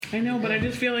I know, but I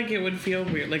just feel like it would feel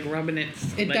weird, like rubbing it.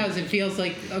 It does. It feels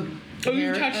like a... Oh,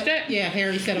 you touched it? Yeah,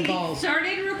 hairy set of balls.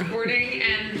 Started recording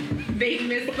and they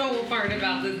missed the whole part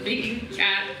about this being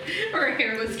cat or a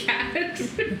hairless cat.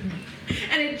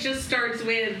 And it just starts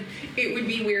with, it would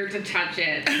be weird to touch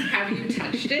it. Have you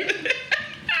touched it?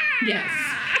 Yes.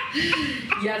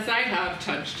 Yes, I have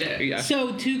touched it. Yeah.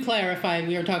 So, to clarify,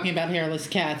 we are talking about hairless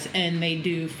cats, and they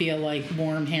do feel like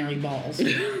warm, hairy balls.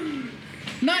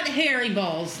 Not hairy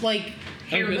balls, like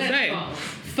Hairless say. balls.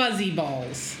 fuzzy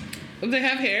balls. They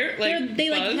have hair, like They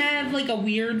fuzz? have like a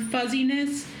weird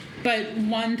fuzziness. But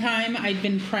one time I'd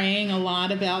been praying a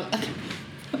lot about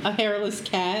a hairless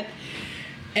cat,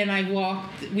 and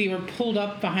we were pulled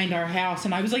up behind our house,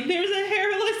 and I was like, "There's a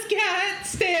hairless cat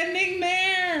standing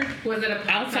there." Was it a pet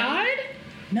outside?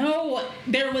 No,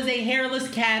 there was a hairless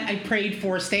cat I prayed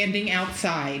for standing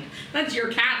outside. That's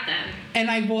your cat then. And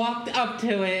I walked up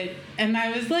to it, and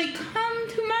I was like, "Come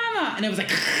to mama." And it was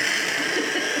like...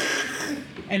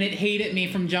 and it hated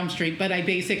me from Jump Street, but I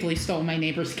basically stole my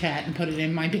neighbor's cat and put it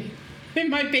in my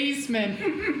basement.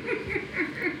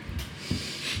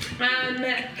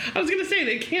 I was going to say,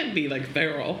 they can't be, like,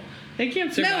 feral. They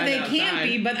can't survive No, they outside. can't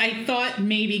be, but I thought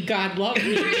maybe God loved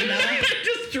me, you know?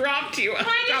 Just dropped you.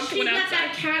 Why did dropped she one let outside.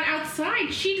 that cat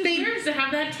outside? She deserves to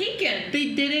have that taken.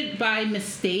 They did it by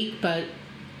mistake, but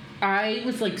I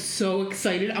was like so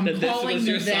excited. I'm That this calling was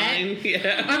the your vet. sign?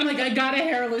 Yeah. I'm like, I got a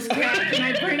hairless cat. Can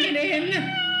I bring it in?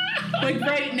 Like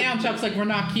right now, Chuck's like, we're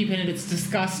not keeping it. It's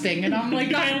disgusting. And I'm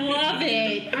like, I love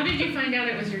it. How did you find out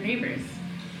it was your neighbor's?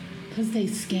 Because they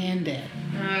scanned it.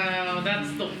 Oh,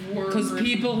 that's the worst. Because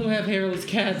people who have hairless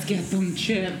cats get them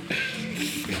chipped.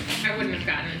 I wouldn't have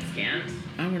gotten it scanned.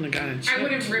 I wouldn't have gotten a chip. I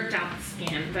would have ripped out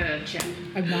the chip.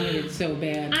 I wanted it so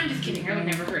bad. I'm just kidding. I would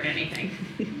never hurt anything.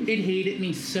 It hated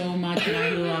me so much, and I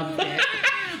loved it.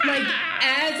 Like,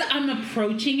 as I'm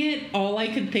approaching it, all I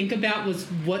could think about was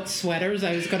what sweaters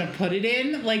I was going to put it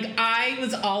in. Like, I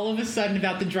was all of a sudden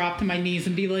about to drop to my knees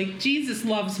and be like, Jesus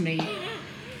loves me.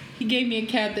 He gave me a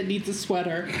cat that needs a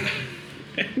sweater.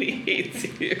 And he hates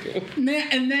you.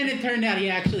 And then it turned out he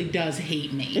actually does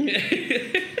hate me.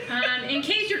 In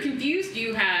case you're confused,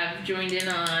 you have joined in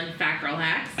on Fat Girl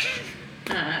Hacks.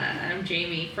 I'm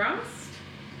Jamie Frost.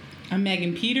 I'm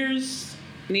Megan Peters.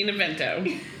 Nina Vento.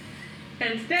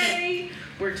 And today,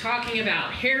 we're talking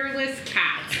about hairless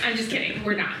cats. I'm just kidding.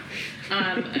 We're not.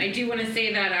 I do want to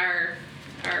say that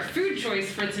our food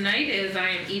choice for tonight is I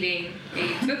am eating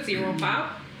a Tootsie Roll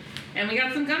Pop. And we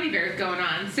got some gummy bears going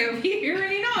on. So if you hear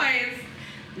any noise,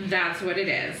 that's what it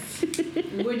is.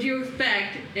 Would you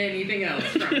expect anything else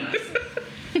from us?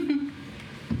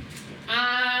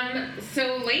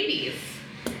 So ladies,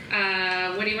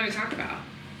 what do you want to talk about?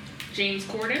 James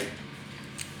Corden?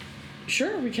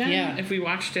 Sure, we can. Yeah. If we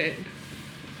watched it.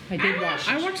 I did watch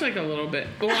I watched like a little bit.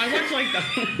 Well, I watched like the...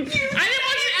 I didn't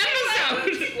watch the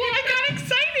episode. Well, I got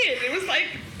excited. It was like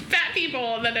fat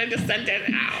people, and then I just sent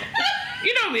it out.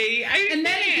 You know me. And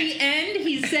then at the end,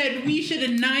 he said, we should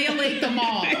annihilate them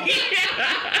all.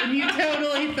 Yeah. And you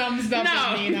totally thumbs up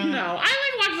at Nina. No.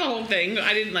 I watched the whole thing.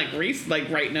 I didn't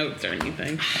write notes or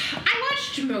anything. I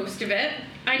watched most of it.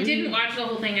 I didn't watch the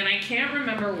whole thing, and I can't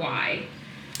remember why.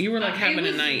 You were like having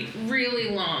it a night. was really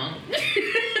long.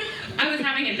 I was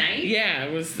having a night? Yeah,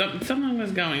 it was something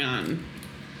was going on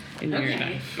in your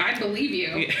Okay, life. I believe you.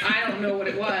 Yeah. I don't know what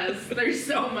it was. There's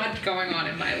so much going on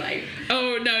in my life.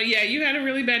 Oh no, yeah, you had a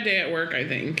really bad day at work, I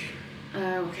think.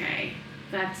 Okay,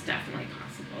 that's definitely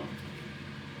possible.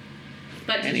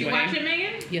 But did Anyway. you watch it,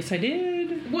 Megan? Yes, I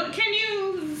did. What can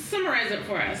you summarize it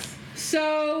for us?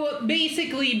 So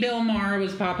basically, Bill Maher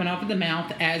was popping off at the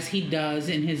mouth, as he does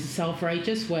in his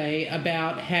self-righteous way,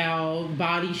 about how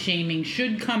body shaming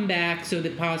should come back so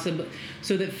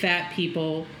that fat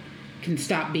people can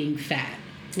stop being fat.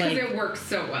 Because it works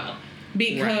so well.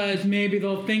 Because maybe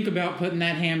they'll think about putting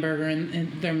that hamburger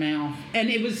in their mouth. And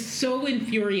it was so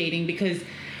infuriating because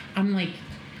I'm like,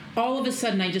 all of a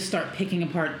sudden I just start picking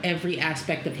apart every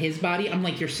aspect of his body. I'm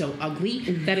like, you're so ugly.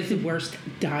 That is the worst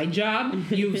dye job.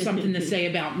 You have something to say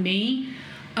about me.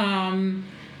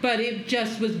 But it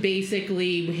just was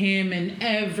basically him and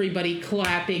everybody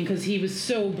clapping because he was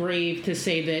so brave to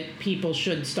say that people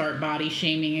should start body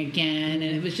shaming again.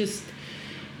 And it was just...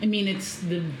 I mean, it's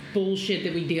the bullshit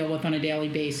that we deal with on a daily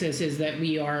basis is that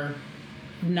we are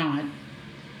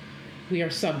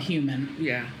subhuman.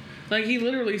 Yeah. Like, he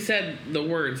literally said the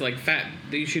words, like, fat,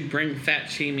 that you should bring fat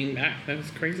shaming back. That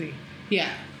was crazy.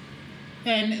 Yeah.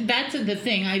 And that's the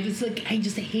thing. I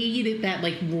just hated that,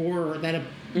 like, roar,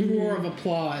 roar of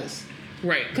applause.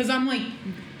 Right. Because I'm like,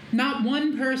 not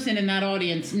one person in that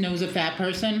audience knows a fat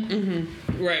person.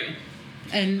 Mm-hmm. Right.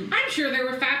 And I'm sure there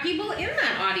were fat people in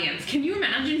that audience. Can you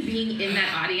imagine being in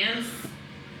that audience?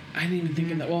 I didn't even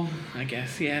think of that. Well, I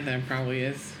guess, yeah, there probably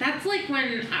is. That's like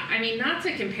when, I mean, not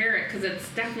to compare it, because it's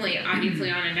definitely obviously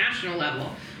on a national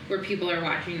level where people are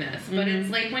watching this, but it's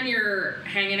like when you're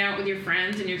hanging out with your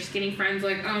friends and your skinny friends,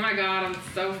 like, oh my god, I'm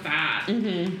so fat.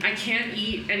 I can't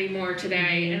eat anymore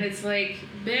today. And it's like,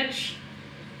 bitch,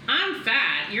 I'm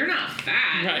fat. You're not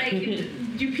fat. Right.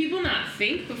 Like, do people not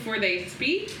think before they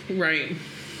speak? Right.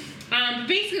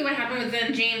 Basically what happened was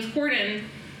then James Corden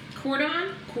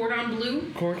Blue?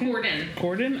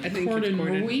 Corden? I think Corden it's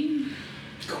Corden. Roy?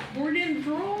 Corden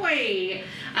Roy.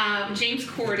 James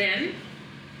Corden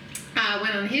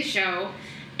went on his show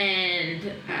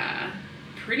and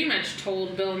pretty much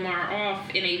told Bill Maher off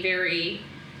in a very...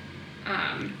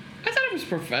 I thought it was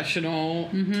professional.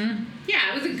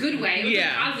 Yeah, it was a good way. It was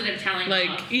a positive telling Like,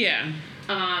 off. yeah.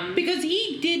 Because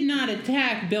he did not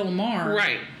attack Bill Maher.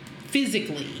 Right.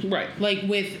 Physically. Right. Like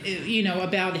with,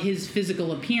 about his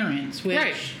physical appearance, which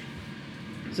Right.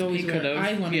 is always He what could've,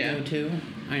 I want to yeah. go to.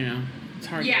 I know. It's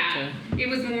hard Yeah, not it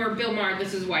was more Bill Maher,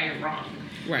 this is why you're wrong.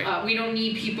 Right. We don't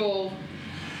need people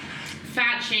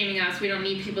fat shaming us. We don't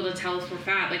need people to tell us we're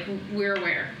fat. Like, we're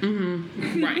aware.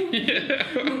 Right.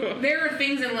 There are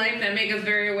things in life that make us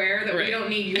very aware that we Right. don't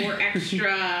need your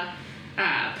extra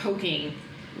poking.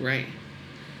 Right.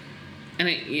 And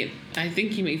I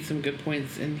think he made some good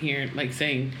points in here, like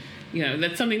saying,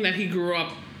 that's something that he grew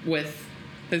up with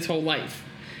his whole life.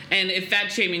 And if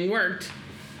fat shaming worked,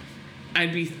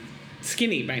 I'd be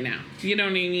skinny by now. You know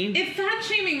what I mean? If fat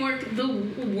shaming worked, the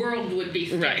world would be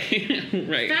skinny. Right.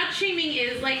 Right. Fat shaming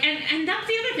is like, and that's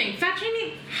the other thing. Fat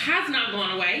shaming has not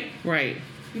gone away. Right.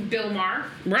 Bill Maher.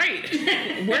 Right.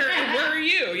 Where are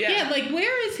you? Yeah, like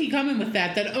where is he coming with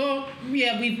that? That, oh,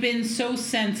 yeah, we've been so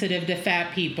sensitive to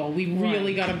fat people. We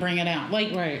really got to bring it out.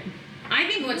 Like, Right. I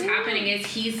think what's happening is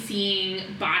he's seeing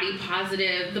the body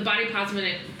positive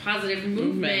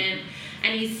movement,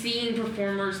 and he's seeing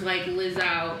performers like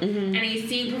Lizzo, and he's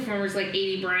seeing performers like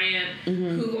Aidy Bryant,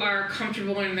 who are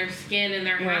comfortable in their skin and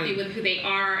they're happy with who they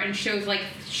are, and shows like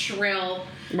Shrill,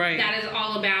 that is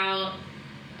all about,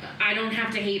 I don't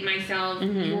have to hate myself,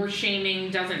 your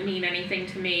shaming doesn't mean anything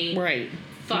to me. Right.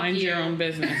 Fuck Mind you. your own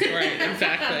business. Right.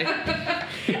 Exactly.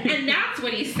 And that's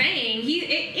what he's saying.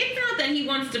 It's not that he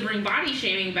wants to bring body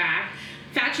shaming back,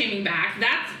 fat shaming back.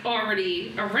 That's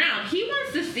already around. He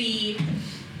wants to see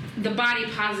the body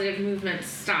positive movement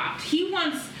stopped. He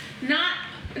wants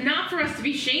not for us to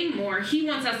be shamed more. He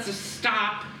wants us to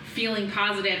stop feeling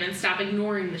positive and stop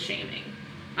ignoring the shaming.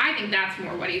 I think that's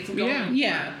more what he's going for.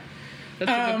 Yeah.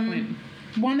 That's a good point.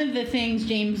 One of the things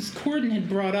James Corden had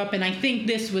brought up, and I think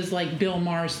this was like Bill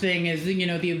Maher's thing, is,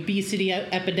 the obesity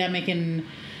epidemic in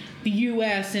the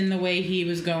U.S. and the way he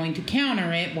was going to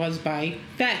counter it was by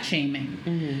fat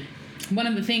shaming. One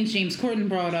of the things James Corden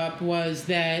brought up was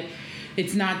that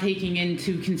it's not taking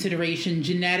into consideration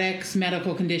genetics,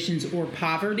 medical conditions, or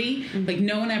poverty. Like,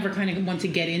 no one ever kind of wants to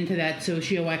get into that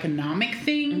socioeconomic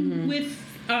thing with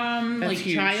like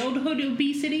huge. childhood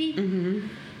obesity.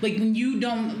 Like, when you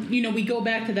don't, we go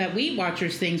back to that Weight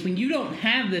Watchers things, when you don't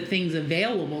have the things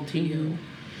available to you.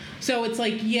 So it's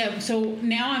like, so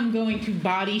now I'm going to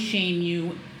body shame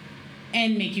you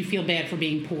and make you feel bad for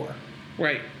being poor.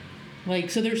 Right. Like,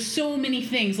 so there's so many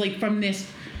things, like, from this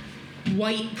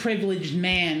white privileged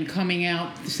man coming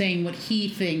out saying what he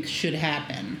thinks should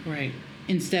happen. Right.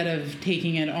 Instead of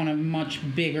taking it on a much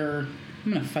bigger,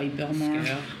 I'm going to fight Bill Maher.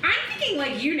 Yeah. I'm thinking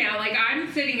like you now. Like,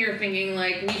 I'm sitting here thinking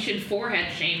like we should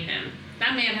forehead shame him.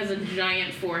 That man has a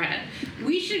giant forehead.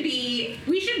 We should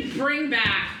bring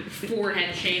back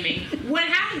forehead shaming. What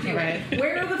happened to it?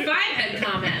 Where are the 5-head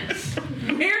comments?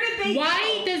 Where did they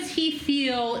Why go? does he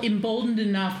feel emboldened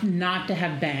enough not to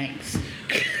have bangs?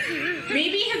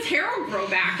 Maybe his hair will grow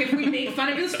back if we make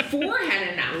fun of his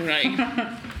forehead enough. Right.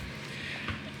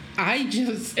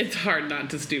 It's It's hard not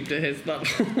to stoop to his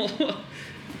level.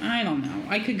 I don't know.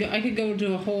 I could go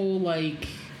to a whole, like,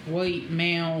 white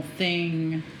male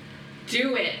thing.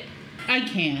 Do it. I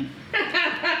can't.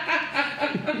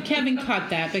 Kevin, cut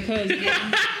that because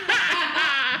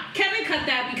Kevin, cut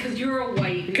that because you're a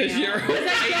white. Because you're part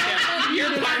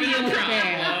of the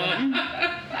problem.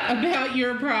 about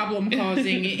your problem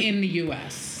causing in the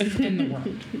U.S. in the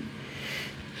world.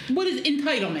 What is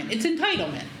entitlement? It's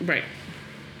entitlement. Right.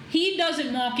 He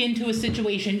doesn't walk into a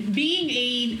situation,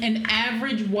 being an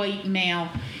average white male,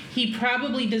 he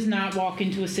probably does not walk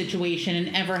into a situation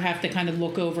and ever have to kind of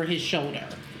look over his shoulder.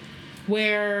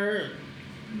 Where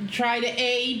try to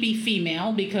A, be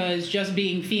female, because just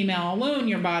being female alone,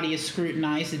 your body is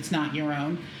scrutinized, it's not your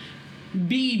own.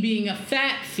 B, being a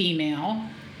fat female,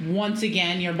 once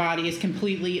again, your body is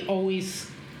completely always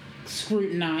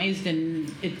scrutinized,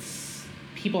 and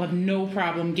people have no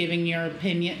problem giving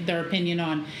their opinion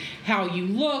on how you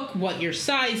look, what your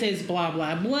size is, blah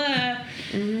blah blah.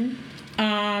 Mm-hmm.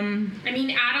 I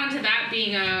mean, add on to that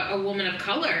being a woman of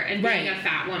color and being Right. a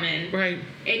fat woman. Right.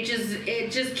 It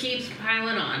just keeps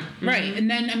piling on. Right, and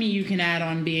then I mean, you can add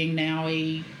on being now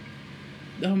a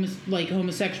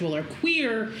homosexual or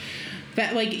queer.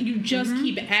 That you just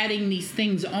keep adding these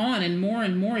things on, and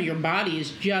more your body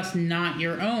is just not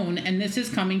your own, and this is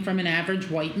coming from an average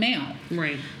white male.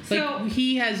 Right. So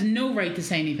he has no right to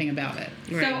say anything about it.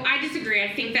 Right. So I disagree.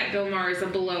 I think that Bill Maher is a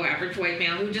below average white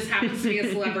male who just happens to be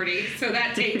a celebrity, so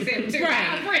that takes him to Right.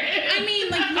 average. I mean,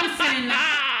 listen,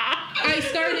 I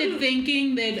started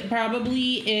thinking that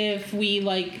probably if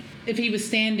he was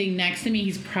standing next to me,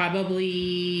 he's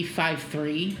probably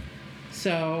 5'3".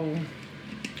 So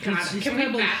God, he's can we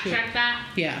probably fact short. check that?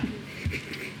 Yeah.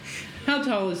 How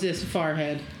tall is this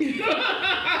forehead? He's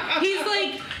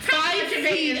like 5 much of it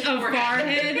feet is of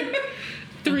forehead? forehead,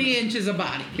 3 inches of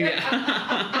body.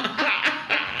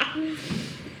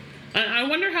 I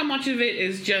wonder how much of it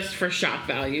is just for shock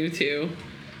value too.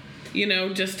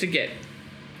 Just to get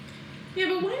Yeah,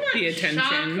 but why not The attention.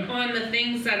 shock on the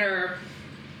things that are...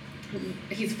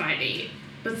 He's 5'8",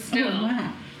 but still. Oh,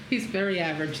 wow. He's very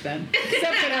average then.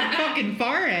 Except for that fucking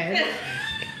forehead.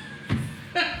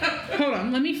 Hold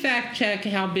on, let me fact check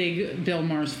how big Bill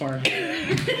Maher's forehead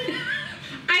is.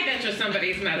 I bet you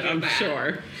somebody's measured I'm that.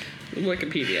 sure.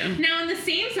 Wikipedia. Now, on the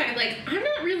same side, I'm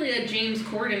not really a James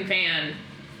Corden fan.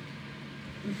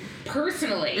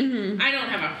 Personally, I don't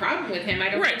have a problem with him. I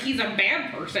don't Right. think he's a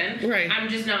bad person. Right. I'm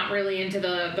just not really into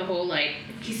the whole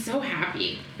he's so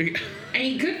happy. I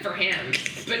mean, good for him,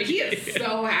 but he is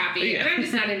so happy, and I'm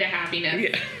just not into happiness.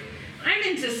 Yeah. I'm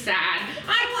into sad.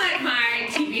 I want my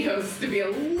TV hosts to be a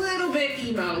little bit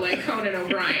emo like Conan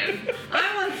O'Brien.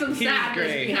 I want some He's sadness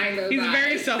great. behind those He's eyes.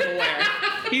 very self-aware.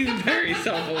 He's very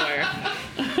self-aware.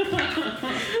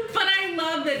 But I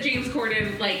love that James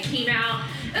Corden came out,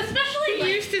 especially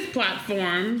He used his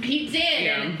platform. he did,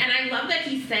 Yeah. and I love that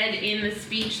he said in the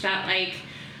speech that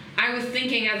I was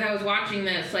thinking as I was watching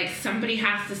this, somebody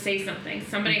has to say something,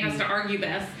 somebody has to argue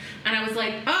this, and I was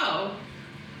like, oh,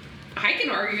 I can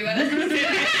argue this.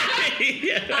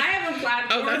 Yeah. I have a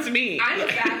platform. Oh, that's me. I'm a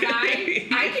fat guy.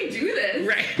 I can do this.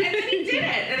 Right. And then he did it.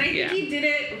 And I think Yeah. he did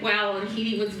it well. And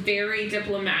he was very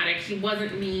diplomatic. He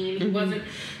wasn't mean. He wasn't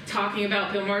talking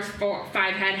about Bill Maher's 5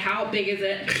 head. How big is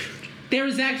it? There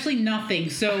is actually nothing,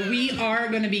 so we are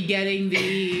going to be getting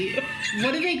the...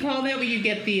 What do they call that when you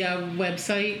get the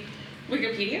website?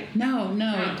 Wikipedia? No,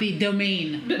 Oh. the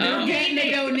domain. We're domain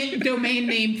getting the domain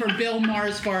name for Bill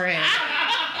Maher's forehead.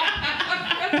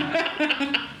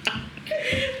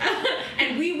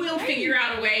 And we will figure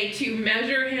out a way to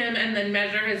measure him and then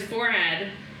measure his forehead.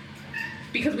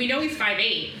 Because we know he's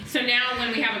 5'8". So now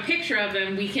when we have a picture of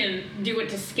him, we can do it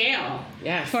to scale.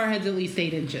 Yes. Forehead's at least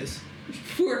 8 inches.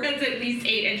 Forehead's at least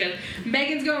 8 inches.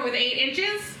 Megan's going with 8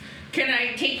 inches. Can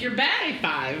I take your bet?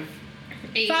 5.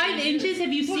 8 5 inches?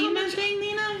 Have you Well, seen how that much- thing,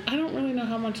 Nina? I don't really know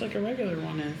how much a regular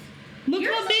one is. Look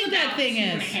Yours how big is that about thing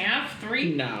 2.5, is.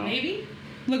 3, No. maybe.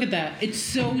 Look at that. It's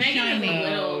so Megan shiny. is a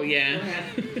little. Oh, yeah. Go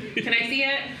ahead. Can I see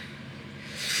it?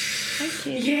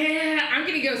 Yeah, I'm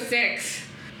gonna go 6.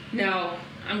 No,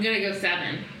 I'm gonna go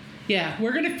 7. Yeah,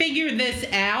 we're gonna figure this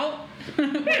out.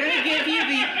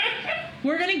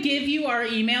 We're gonna give you our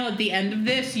email at the end of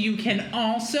this. You can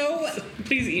also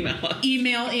Please email us.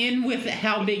 email in with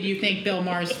how big you think Bill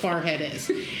Maher's forehead is,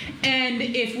 and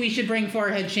if we should bring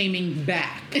forehead shaming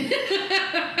back.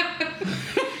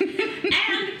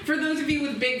 And for those of you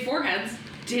with big foreheads,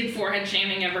 did forehead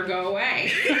shaming ever go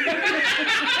away?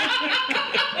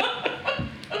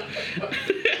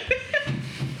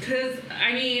 Because,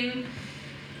 I mean,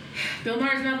 Bill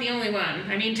Maher's not the only one.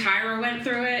 I mean, Tyra went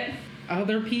through it.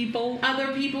 Other people.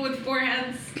 Other people with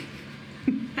foreheads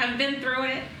have been through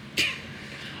it.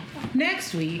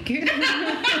 Next week,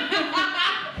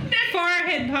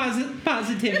 forehead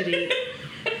positivity.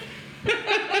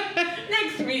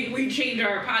 Next week, we change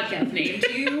our podcast name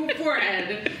to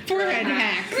Forehead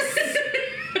Hacks.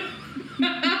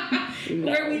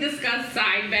 where we discuss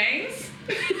side bangs,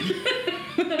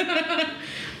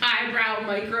 eyebrow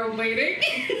microblading,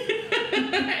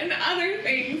 and other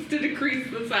things to decrease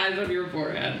the size of your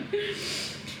forehead.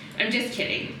 I'm just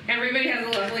kidding. Everybody has a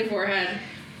lovely forehead,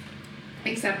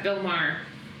 except Bill Maher,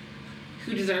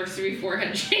 who deserves to be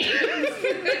forehead shamed.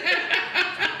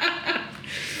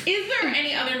 Is there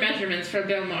any other measurements for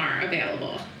Bill Maher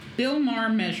available? Bill Maher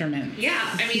measurement. Yeah,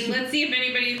 I mean, let's see if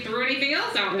anybody threw anything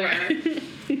else out there.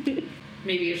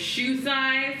 Maybe a shoe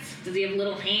size. Does he have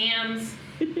little hands?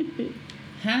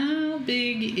 How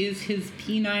big is his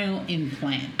penile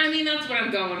implant? I mean, that's what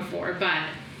I'm going for, but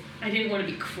I didn't want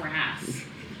to be crass.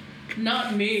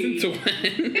 Not me. Since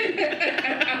when?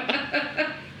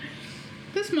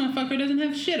 This motherfucker doesn't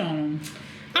have shit on him.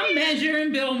 I'm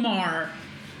measuring Bill Maher.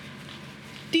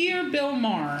 Dear Bill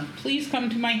Maher, please come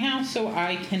to my house so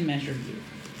I can measure you.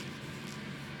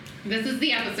 This is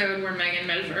the episode where Megan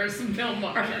measures Bill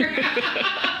Maher.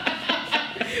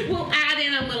 We'll add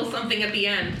in a little something at the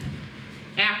end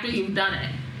after you've done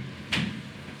it.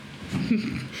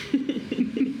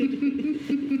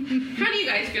 How do you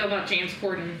guys feel about James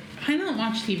Corden? I don't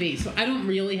watch TV, so I don't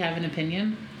really have an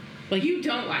opinion. Like, You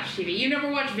don't watch TV. You never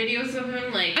watch videos of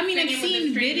him, like. I mean, I've singing with seen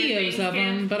the Stranger videos Things of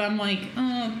him, kids? but I'm like,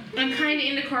 I'm kind of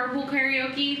into carpool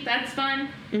karaoke. That's fun.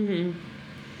 Mm-hmm.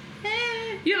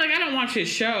 Yeah, like I don't watch his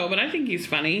show, but I think he's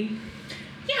funny.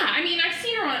 Yeah, I mean, I've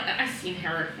seen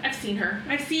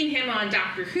him on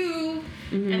Doctor Who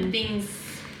and things.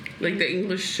 Like the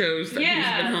English shows that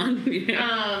Yeah. he's been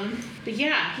on. Yeah. But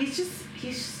yeah, he's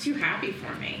just too happy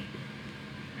for me.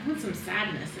 I want some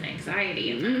sadness and anxiety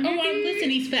in that. oh, well,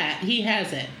 listen, he's fat. He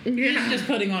has it. Yeah. He's just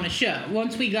putting on a show.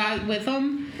 Once we got with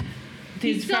him,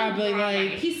 he's so probably Broadway.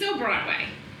 like, He's so Broadway.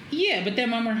 yeah, but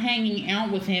then when we're hanging out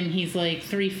with him, he's like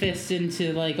 3/5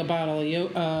 into like a bottle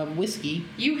of whiskey.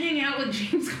 You hang out with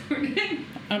James Corden.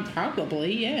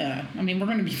 Probably, yeah. I mean, we're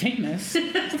going to be famous.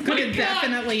 It's going to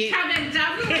definitely. Kevin,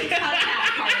 definitely cut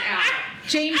that part out.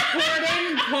 James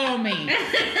Corden, call me.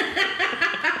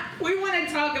 We want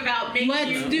to talk about making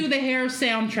Let's do the hair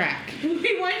soundtrack.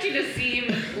 We want you to seem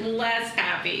less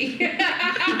happy.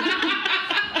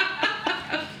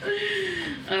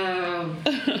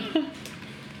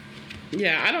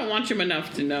 Yeah, I don't watch him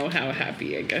enough to know how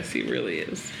happy I guess he really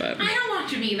is. But I don't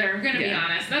watch him either, I'm going to be Yeah.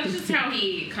 honest. That's just how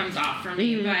he comes off for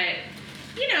me. But,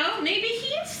 you know, maybe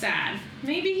he is sad.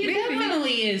 Maybe he's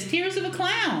Definitely is. Tears of a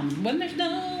Clown. When there's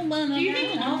no one Do you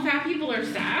think all around. fat people are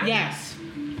sad? Yes.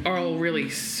 all really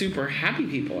super happy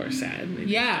people are sad.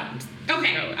 Yeah.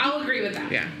 Okay, No. I'll agree with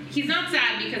that. Yeah. He's not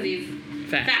sad because he's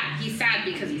Fat. fat. He's sad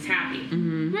because he's happy.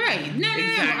 Right. No. I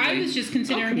Exactly. was just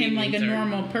considering him like a comedians are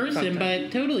normal person, fucked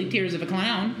but totally Tears of a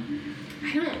Clown.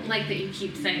 I don't like that you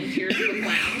keep saying Tears of a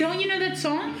Clown. Don't you know that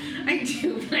song? I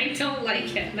do, but I don't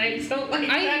like it. I don't like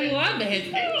I that. love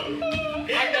it.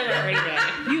 I've never heard of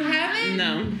that. You haven't?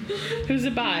 No. Who's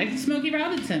it by? Smokey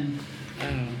Robinson. Oh.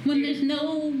 When there's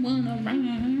no one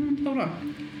around. Hold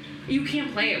on. You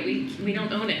can't play it. We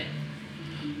don't own it.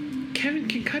 Kevin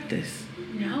can cut this.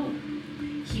 No,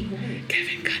 he won't.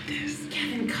 Kevin, cut this.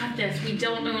 Kevin, cut this. We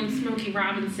don't own Smokey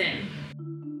Robinson.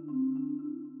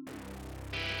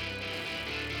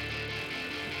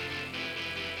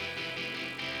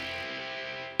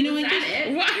 You know, Is I that just.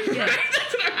 it? What? Right?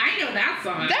 That's what I know that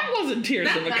song. that wasn't Tears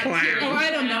of a That's Clown. Tears. Oh,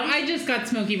 I don't know. I just got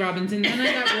Smokey Robinson, and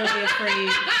I got really afraid.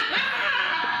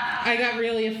 I got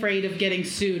really afraid of getting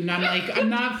sued, and I'm like, I'm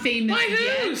not famous By who?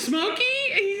 yet. Smokey?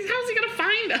 How's he gonna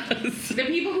find us? The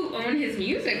people who own his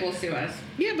music will sue us.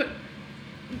 Yeah, but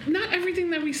not everything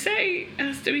that we say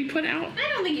has to be put out. I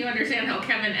don't think you understand how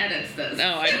Kevin edits this.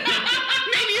 No, I don't.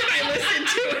 Maybe if I listen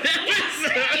to an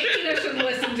episode. Tina should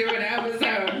listen to an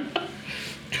episode.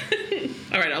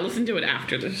 All right, I'll listen to it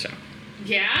after the show.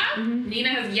 Yeah? Nina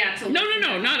has yet to No,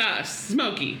 listen. not us.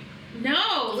 Smokey.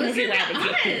 No, listen to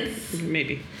Robinson. us.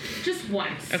 Maybe. Just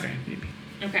once. Okay, maybe.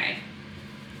 Okay.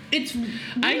 It's.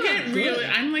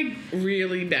 I'm like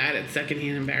really bad at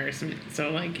secondhand embarrassment. So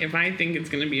like, if I think it's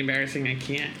gonna be embarrassing, I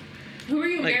can't. Who are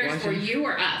you Like embarrassed for, watching- you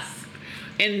or us?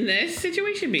 In this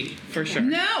situation, me for sure.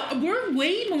 No, we're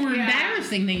way more Yeah.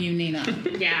 embarrassing than you, Nina.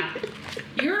 Yeah.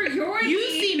 You're You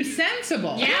the- seem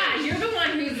sensible. Yeah, you're the one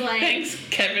who's like Thanks,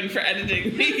 Kevin, for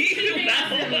editing me. keeping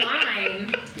us in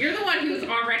line. You're the one who's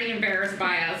already embarrassed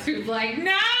by us, who's like,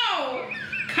 no!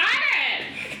 Cut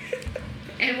it!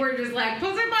 And we're just like,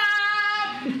 Pussy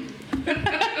Bob!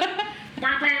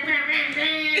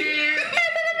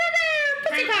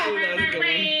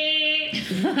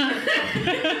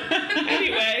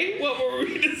 Anyway, what were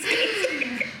we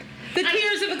discussing? The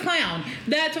Tears of a Clown.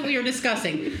 That's what we were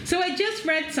discussing. So I just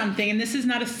read something, and this is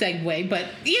not a segue, but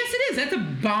yes, it is. That's a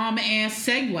bomb-ass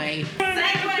segue.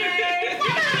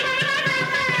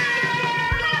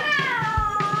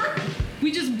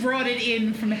 We just brought it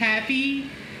in from Happy,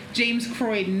 James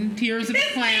Croydon, Tears of a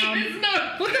Clown.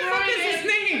 What the fuck is his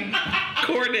name?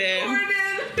 Corden.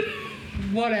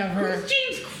 Whatever. Who's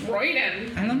James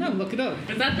Croydon? I don't know. Look it up.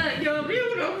 Is that the You're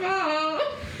Beautiful? No,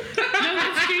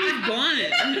 that's James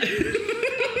Blunt.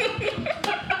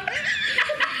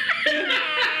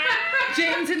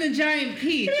 James and the Giant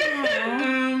Peach.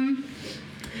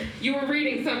 You were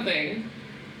reading something.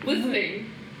 listening.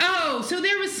 Oh, so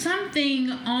there was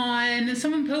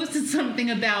someone posted something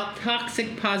about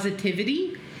toxic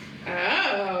positivity.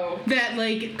 Oh. That,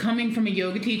 like, coming from a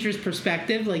yoga teacher's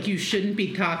perspective, like, you shouldn't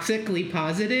be toxically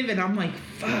positive. And I'm like,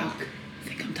 fuck, I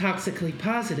think I'm toxically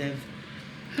positive.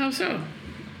 How so?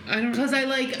 I don't. Because I'm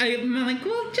like,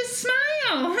 well, just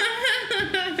smile.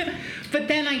 But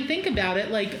then I think about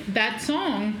it, like, that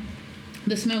song,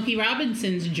 the Smokey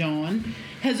Robinson's John,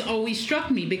 has always struck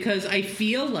me because I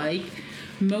feel like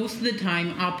most of the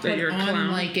time I'll put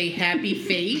on, like, a happy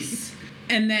face,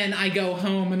 and then I go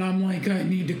home and I'm like, I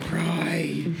need to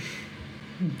cry.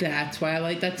 That's why I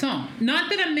like that song. Not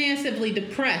that I'm massively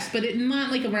depressed, but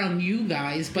not like around you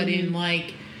guys, but in,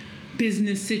 like,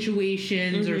 business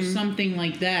situations or something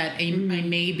like that, I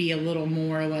may be a little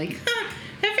more like,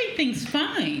 everything's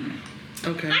fine.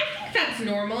 Okay. I think that's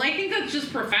normal. I think that's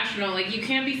just professional. Like, you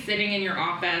can't be sitting in your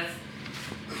office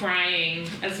crying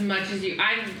as much as you.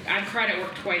 I've cried at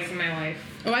work twice in my life.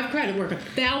 Oh, I've cried at work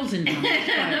 1,000 times.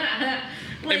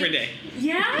 Like, Every day.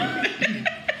 Yeah?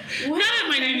 Not at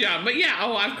my new job, but yeah.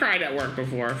 Oh, I've cried at work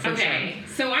before, for okay,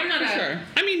 so I'm not sure.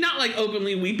 I mean, not like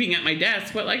openly weeping at my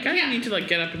desk, but like I need to like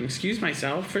get up and excuse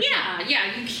myself. For sure.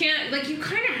 Yeah. You can't, like, you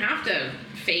kind of have to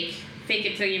fake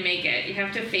it till you make it. You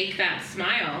have to fake that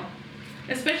smile,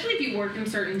 especially if you work in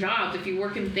certain jobs. If you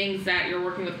work in things that you're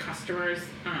working with customers,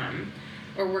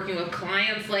 or working with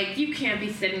clients, like, you can't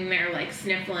be sitting there like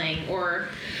sniffling or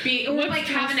like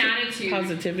have an attitude.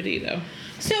 Positivity though.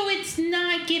 So it's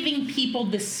not giving people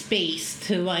the space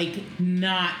to, like,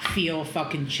 not feel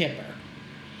fucking chipper.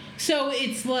 So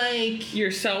it's like...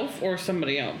 Yourself or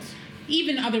somebody else?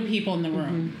 Even other people in the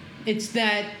room. It's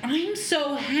that, I'm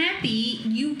so happy,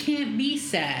 you can't be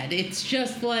sad. It's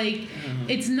just like,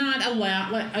 it's not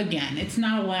it's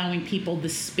not allowing people the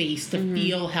space to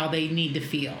feel how they need to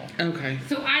feel. Okay.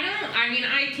 So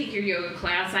I take your yoga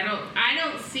class. I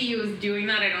don't see you as doing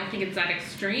that. I don't think it's that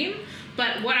extreme.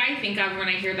 But what I think of when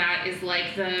I hear that is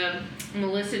like the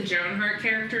Melissa Joan Hart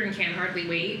character in Can't Hardly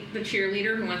Wait, the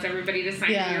cheerleader who wants everybody to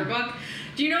sign the yearbook.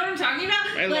 Do you know what I'm talking about?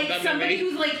 I love that somebody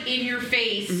movie. who's like in your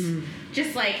face,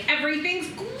 just like everything's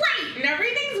great and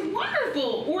everything's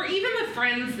wonderful. Or even the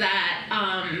friends that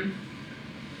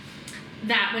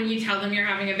that when you tell them you're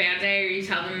having a bad day or you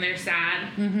tell them they're sad,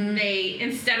 they,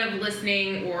 instead of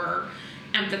listening or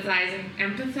empathizing.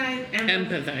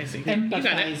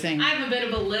 I have a bit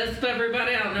of a lisp,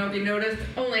 everybody. I don't know if you noticed.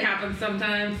 Only happens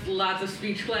sometimes. Lots of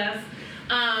speech class.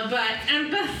 But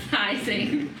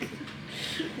empathizing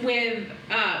with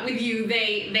you,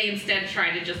 they instead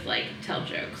try to just like tell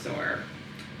jokes or.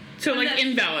 So like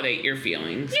invalidate your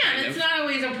feelings. Yeah, and it's not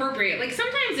always appropriate. Like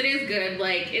sometimes it is good,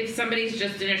 like if somebody's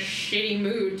just in a shitty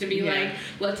mood to be like,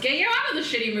 let's get you out of the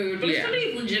shitty mood. But if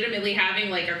somebody's legitimately having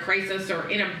like a crisis or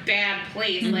in a bad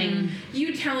place, like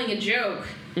you telling a joke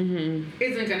isn't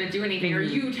going to do anything, or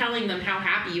you telling them how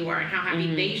happy you are and how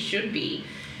happy they should be,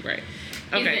 right?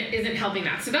 Okay, isn't helping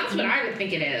that. So that's what I would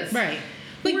think it is, right?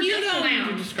 Like or you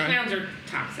just don't clowns are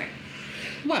toxic.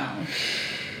 Well.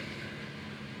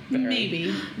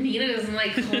 Maybe. Nina doesn't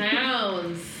like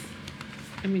clowns.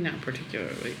 I mean, not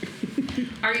particularly.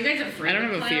 Are you guys afraid? I don't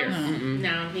have of a fear.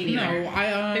 No, me neither.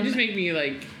 No, they just make me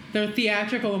like. They're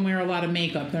theatrical and wear a lot of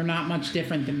makeup. They're not much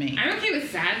different than me. I'm okay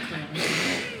with sad clowns.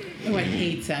 Oh, I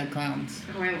hate sad clowns.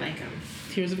 Oh, I like them.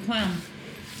 Tears of a Clown.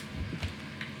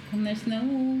 When there's no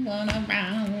one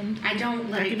around. I don't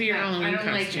like that. Could be your that. own I don't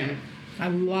costume. like it. I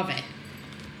love it.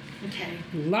 Okay.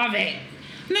 Love it.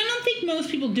 And I don't think most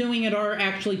people doing it are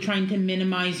actually trying to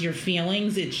minimize your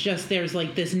feelings. It's just there's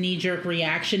like this knee-jerk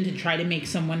reaction to try to make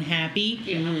someone happy.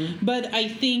 Yeah. But I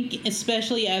think,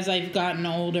 especially as I've gotten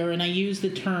older, and I use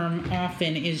the term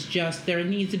often, is just there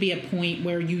needs to be a point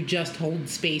where you just hold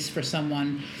space for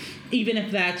someone. Even if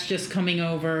that's just coming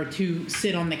over to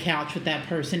sit on the couch with that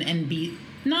person and be,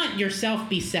 not yourself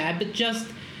be sad, but just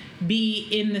be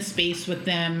in the space with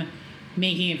them,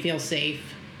 making it feel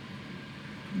safe.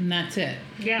 And that's it.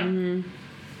 Yeah.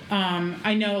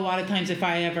 I know a lot of times if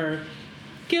I ever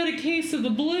get a case of the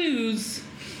blues,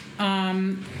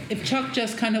 if Chuck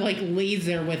just kind of like lays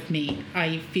there with me,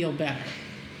 I feel better.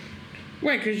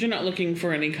 Right, because you're not looking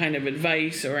for any kind of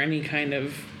advice or any kind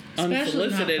of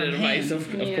unsolicited advice, of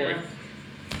course.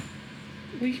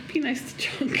 Will you be nice to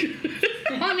Chuck?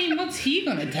 I mean, what's he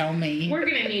going to tell me? We're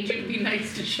going to need you to be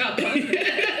nice to Chuck.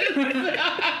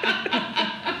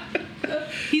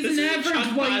 He's an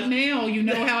average white male. You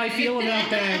know how I feel about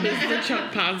that. This is the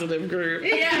Chuck positive group.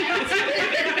 Yeah.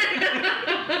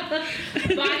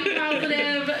 Body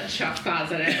positive, Chuck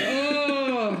positive.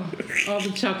 Oh, all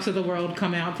the Chucks of the world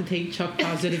come out to take Chuck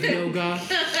positive yoga.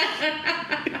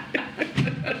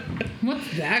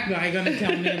 What's that guy gonna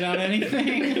tell me about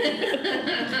anything?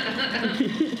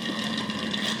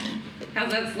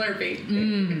 How's that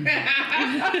Slurpee?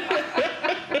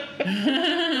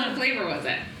 What flavor was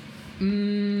it?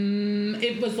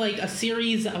 It was like a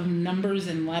series of numbers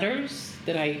and letters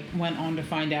that I went on to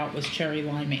find out was cherry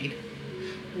limeade.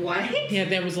 What? Yeah,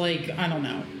 there was like, I don't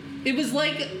know. It was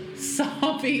like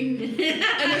solving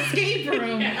an escape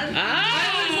room.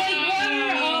 I was like, what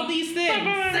are all these things?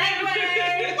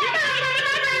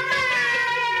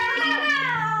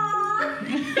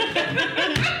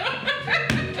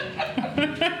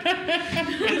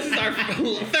 This is our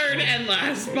third and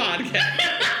last podcast.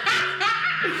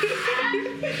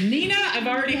 Nina, I've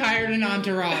already hired an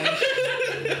entourage.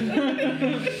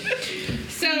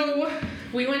 So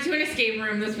we went to an escape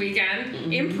room this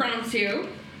weekend, impromptu.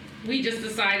 We just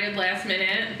decided last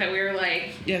minute that we were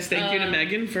like, Yes, thank you to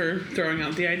Megan for throwing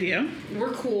out the idea.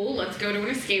 we're cool. Let's go to an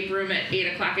escape room at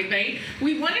 8 o'clock at night.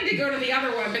 We wanted to go to the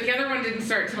other one, but the other one didn't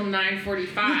start till We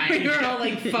 9:45. were all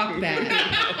like, fuck that.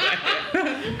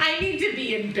 I need to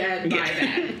be in bed by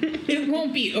then. It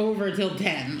won't be over till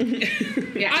 10.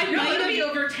 Yeah, I no, might it'll be have-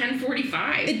 over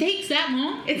 10:45. It takes that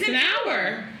long? It's an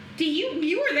hour.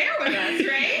 You were there with us,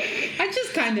 right? I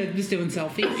just kind of was doing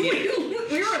selfies.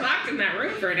 We were locked in that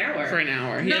room for an hour. For an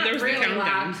hour. Yeah, Not there was the really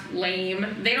countdown. locked. Lame.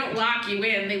 They don't lock you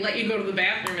in. They let you go to the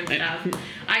bathroom and stuff.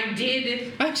 I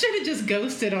did. I should have just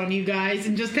ghosted on you guys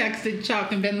and just texted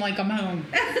Chuck and been like, I'm home.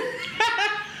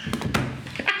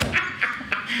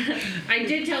 I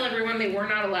did tell everyone they were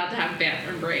not allowed to have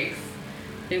bathroom breaks.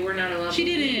 They were not allowed. She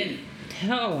to didn't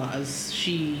tell us.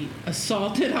 She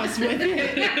assaulted us with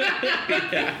it.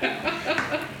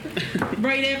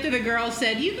 Right after the girl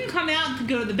said, you can come out to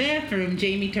go to the bathroom,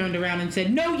 Jamie turned around and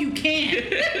said, no, you can't.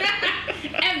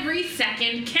 Every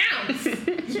second counts.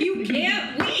 You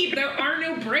can't leave. There are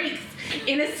no breaks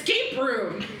in escape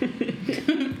room.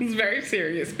 It's very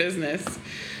serious business.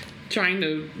 Trying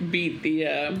to beat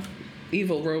the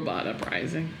evil robot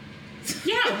uprising.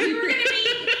 Yeah, we were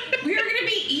gonna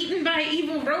be eaten by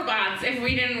evil robots if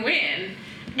we didn't win.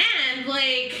 And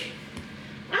like,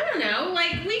 I don't know,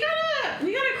 like we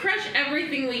gotta crush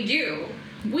everything we do.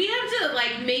 We have to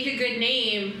like make a good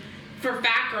name for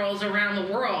fat girls around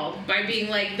the world by being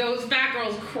like, those fat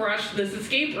girls crushed this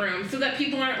escape room, so that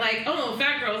people aren't like, oh,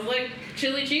 fat girls like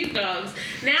chili cheese dogs.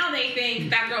 Now they think,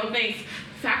 that girl thinks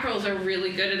fat girls are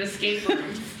really good at escape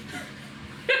rooms.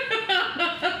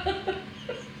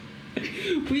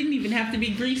 We didn't even have to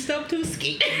be greased up to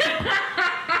escape.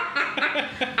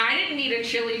 I didn't need a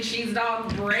chili cheese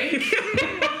dog break.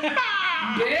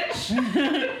 Bitch.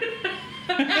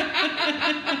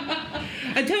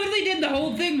 I totally did the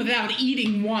whole thing without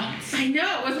eating once. I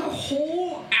know, it was a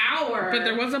whole hour. But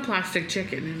there was a plastic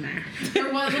chicken in there.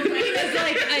 There was a It's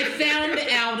like I found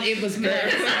out it was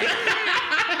good.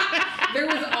 there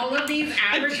was all of these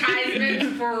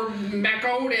advertisements for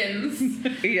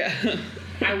McOdens. Yeah.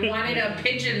 I wanted a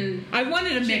pigeon. I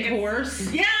wanted a Chicken.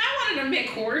 McHorse. Yeah, I wanted a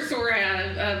McHorse or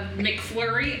a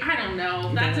McFlurry. I don't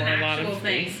know. That's an There were a lot actual of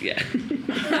thing. things, Yeah.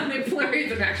 McFlurry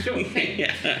is an actual thing.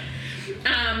 Yeah.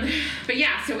 But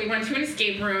yeah, so we went to an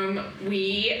escape room.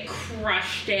 We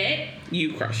crushed it.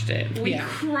 You crushed it. We Yeah.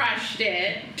 crushed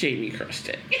it. Jamie crushed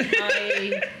it.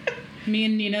 Me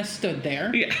and Nina stood there.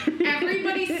 Yeah.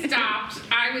 Everybody stopped,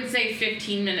 I would say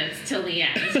 15 minutes till the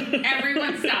end.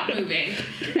 Everyone stopped moving.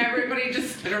 Everybody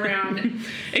just stood around.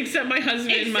 Except my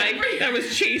husband, Except Mike, for you. that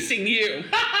was chasing you.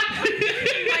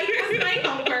 Mike was my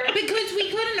helper. Because we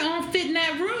couldn't all fit in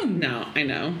that room. No, I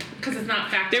know. Because it's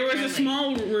not factory There was a friendly.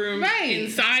 small room Right.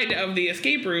 inside of the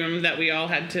escape room that we all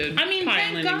had to I mean, pile thank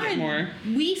in and get God more.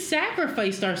 we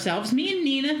sacrificed ourselves. Me and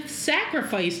Nina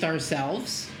sacrificed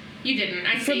ourselves. You didn't.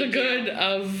 I For saved the you. good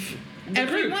of the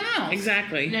Everyone group. else.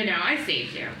 Exactly. No, I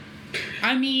saved you.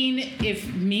 I mean,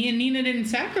 if me and Nina didn't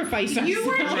sacrifice ourselves. You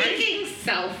were taking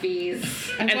selfies.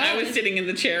 And I was sitting in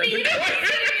the chair. You were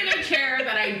sitting in a chair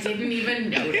that I didn't even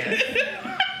notice.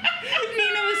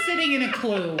 Nina was sitting in a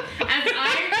Clue. As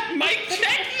I Mike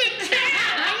checked the chair.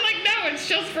 I'm like, no, it's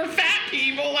just for fat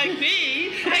people like me.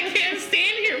 I can't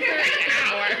stand here for an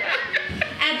hour.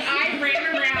 as I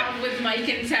ran around with Mike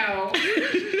in tow,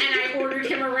 and I ordered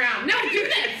him around. No, do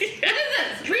this. What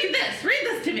is this? Read this. Read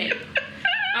this to me.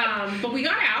 But we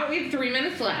got out. We had 3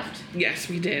 minutes left, Yes,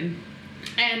 we did.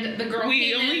 and the girl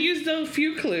We came only in. used a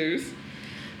few clues.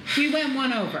 We went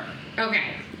one over.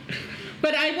 Okay.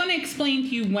 But I want to explain to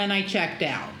you when I checked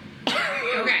out.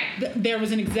 Okay. There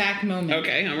was an exact moment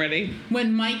Okay, I'm ready.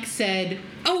 when Mike said,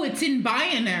 "Oh, it's in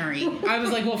binary." I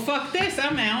was like, "Well, fuck this,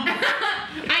 I'm out.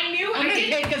 I knew I'm I gonna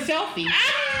didn't. take a selfie."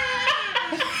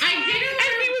 I didn't.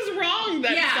 And he was wrong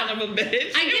that Yeah. son of a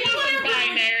bitch. I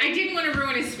didn't want to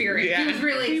ruin his spirit. Yeah. He was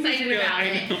really excited about I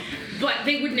it. know. But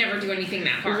they would never do anything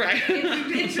that hard. Right.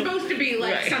 It's supposed to be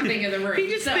like Right. something in the room. He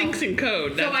just thinks in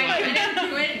code. That's So I why. didn't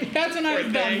do it. That's when I was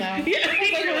Poor done thing. though. Yeah.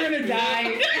 Like we're gonna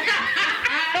die.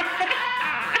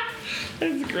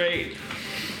 That's great.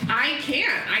 I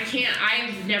can't.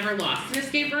 I've never lost an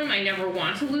escape room. I never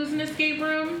want to lose an escape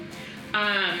room.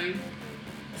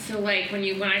 So like when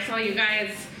I saw you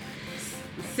guys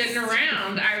sitting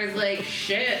around, I was like,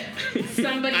 shit,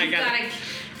 somebody's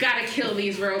gotta kill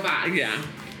these robots. Yeah.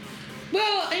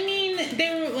 Well, I mean,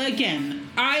 again,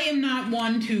 I am not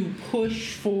one to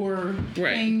push for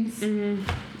Right. things. Mm-hmm.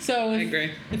 So I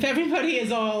agree. if everybody is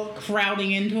all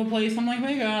crowding into a place, I'm like,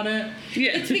 they got it.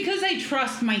 Yeah. It's because I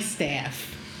trust my staff.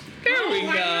 There we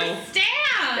why go. you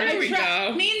staff? There we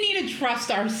go. Me and Nina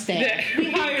trust our staff. There We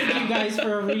we hired go. you guys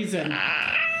for a reason.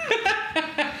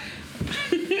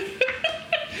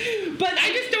 But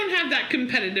I just don't have that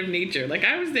competitive nature. Like,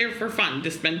 I was there for fun, to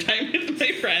spend time with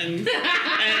my friends and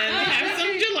have some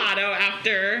gelato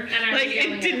after. And I was Like,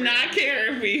 yelling it did at not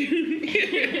care if we.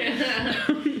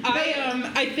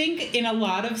 I think in a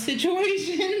lot of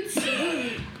situations,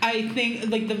 I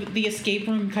think like the escape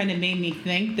room kind of made me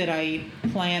think that I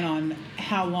plan on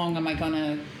how long am I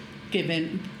gonna give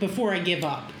in before I give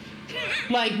up.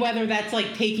 Like whether that's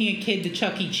like taking a kid to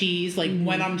Chuck E. Cheese, like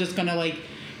when I'm just gonna like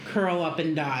curl up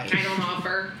and die. I don't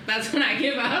offer. That's when I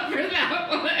give up for that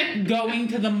one. Going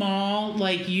to the mall,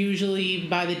 like usually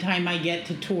by the time I get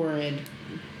to Torrid,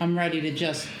 I'm ready to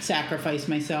just sacrifice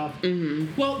myself.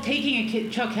 Mm-hmm. Well, taking a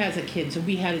kid, Chuck has a kid, so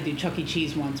we had to do Chuck E.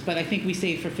 Cheese once, but I think we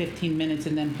stayed for 15 minutes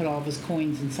and then put all of his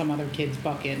coins in some other kid's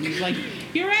bucket. And he's like,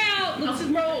 "You're out, let's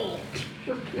roll."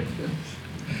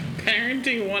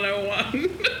 Parenting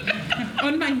 101.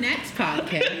 On my next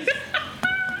podcast.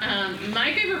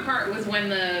 My favorite part was when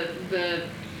the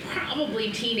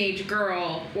probably teenage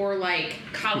girl or like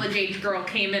college age girl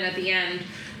came in at the end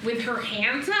with her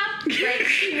hands up, like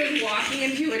she was walking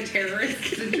into a terrorist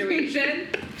situation.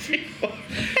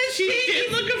 She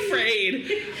did look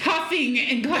afraid. Huffing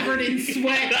and covered in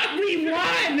sweat. We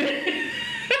won!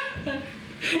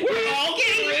 We're all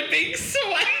dripping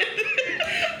sweat.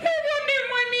 No wonder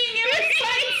why me and you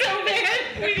fight so bad.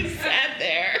 We sat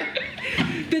there.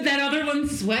 Did that other one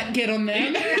sweat get on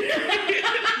them? But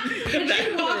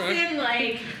she walks in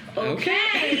like,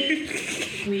 okay,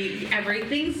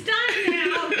 everything's done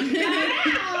now.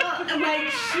 Like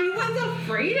she was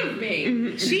afraid of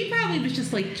me. She probably was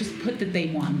just like, just put that they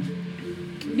won.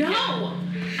 No,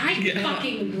 I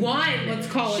fucking won. Let's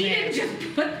call it She in. didn't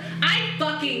just put. I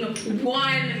fucking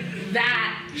won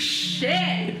that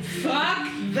shit. Fuck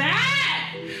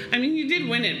that. I mean, you did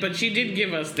win it, but she did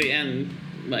give us the end,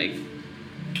 like,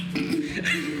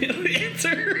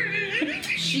 answer.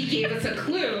 She gave us a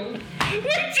clue. Which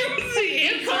was the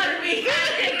answer? Pardon me.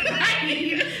 I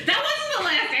mean, that wasn't the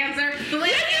last answer. The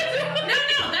last answer.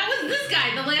 No, that was this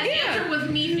guy. The last answer was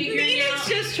me figuring Nina's out.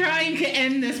 just trying to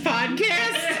end this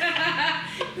podcast.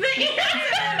 The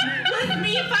answer was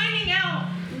me finding out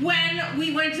when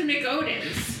we went to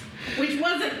McOden's, which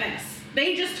wasn't this.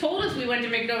 They just told us we went to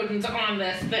McOden's on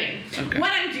this thing. Okay.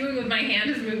 What I'm doing with my hand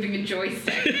is moving a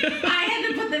joystick. I had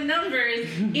to put the numbers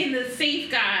in the safe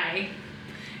guy.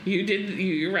 You did.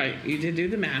 You're right. You did do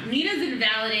the math. Nina's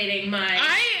invalidating my.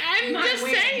 I'm my just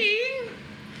win. saying.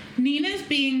 Nina's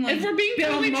being like If we're being Bill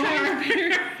totally Maher.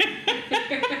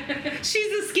 transparent.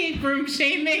 She's escape room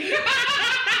shaming.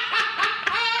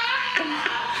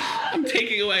 I'm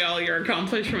taking away all your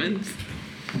accomplishments.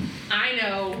 I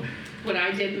know what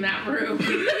I did in that room.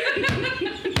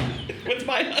 With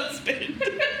my husband.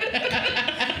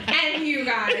 And you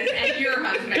guys, and your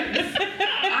husbands.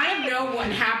 I know what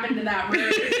happened to that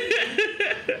room.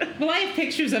 Well, I have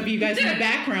pictures of you guys in the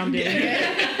background doing it.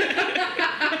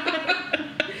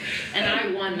 And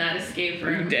I won that escape You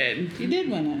room. did. You did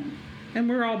win it. And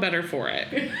we're all better for it.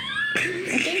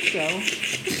 I think so.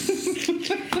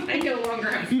 I no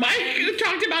longer have. Mike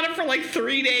talked about it for like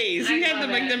 3 days. He I had love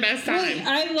like it. the best Well, time.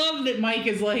 I love that Mike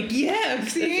is like, yeah,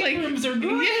 escape like- rooms are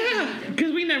great. Yeah,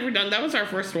 because we never done. That was our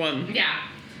first one. Yeah.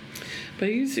 But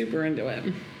he's super into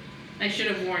it. I should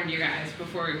have warned you guys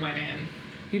before we went in.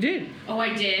 You did. Oh,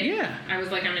 I did? Yeah. I was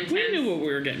like, I'm intense. We knew what we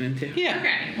were getting into. Yeah.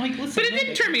 Okay. Like, listen. But it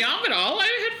didn't turn me off at all. I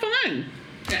had fun.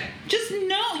 Okay. Just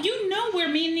know, you know where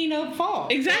me and Nina fall.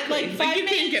 Exactly. Like 5 you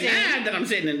can't get minutes in, mad that I'm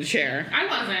sitting in the chair. I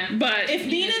wasn't. But If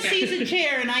Nina sees a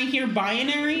chair and I hear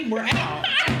binary, we're out.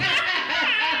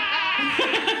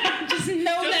 Just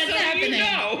know just that's so happening.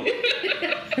 you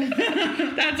know,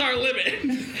 that's our limit.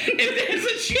 If there's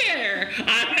a chair,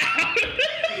 I'm out.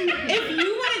 If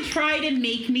you want to try to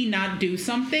make me not do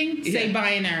something, say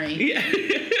binary. Yeah.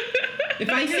 If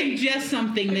I suggest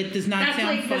something that does not That's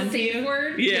sound like fun the to safe you,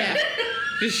 word. Yeah.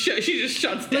 She just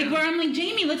shuts down. like where I'm like,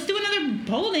 Jamie, let's do another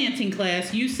pole dancing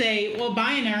class. You say, well,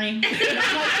 binary. And I'm like,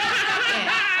 "Fuck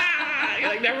it." You're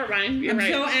like, never mind. You're I'm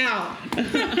right. so out.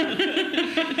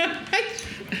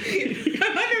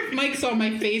 I wonder if Mike saw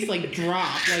my face like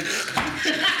drop. Like,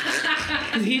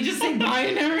 did he just say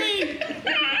binary?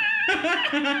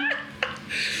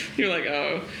 You're like,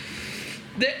 oh.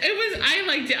 I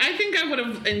liked it. I think I would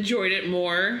have enjoyed it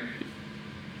more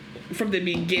from the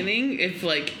beginning if,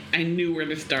 like, I knew where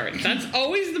to start. That's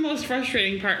always the most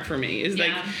frustrating part for me, is, like,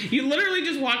 Yeah. you literally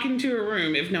just walk into a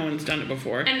room if no one's done it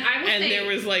before. And I would say- there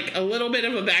was, like, a little bit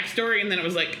of a backstory, and then it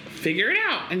was like, figure it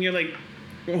out. And you're like,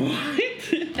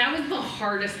 what? That was the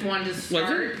hardest one to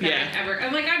start that Yeah. I've ever.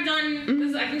 And like I've done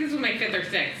this. I think this was my 5th or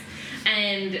 6th,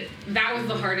 and that was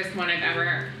the hardest one I've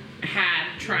ever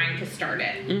had trying to start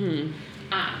it. Mm-hmm.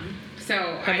 So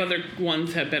Have I, other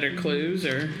ones have better clues,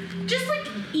 or? just like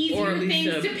Or easier at least things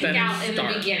a to pick better out in the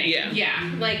start. beginning.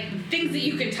 Yeah. Like things that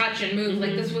you can touch and move.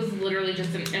 Like this was literally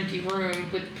just an empty room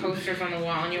with posters on the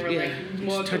wall, and you were like, Just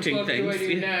 "What the touching fuck do I things.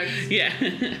 do next?" Yeah.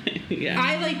 Yeah.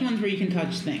 I like ones where you can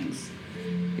touch things.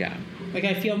 Yeah. Like,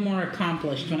 I feel more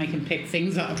accomplished when I can pick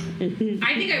things up.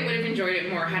 I think I would have enjoyed it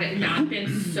more had it not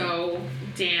been so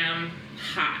damn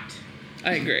hot.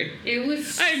 I agree. It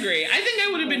was. I agree. I think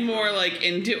I would have been more like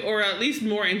into, or at least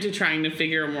more into trying to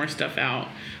figure more stuff out.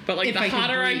 But like If the I could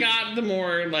hotter I breathe. got, the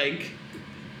more like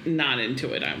not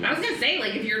into it I I was was. gonna say,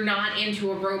 like, if you're not into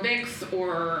aerobics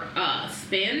or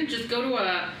spin, just go to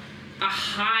a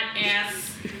hot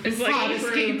ass It's like Hot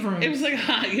escape room. It was like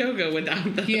hot yoga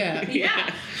without the Yeah. yeah,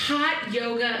 hot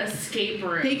yoga escape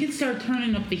room. They could start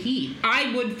turning up the heat.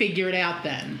 I would figure it out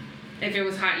then. If it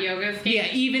was hot yoga escape. Yeah,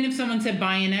 even if someone said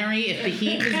binary, if the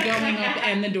heat was going up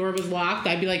and the door was locked,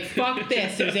 I'd be like, fuck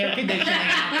this, there's air conditioning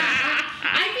out there.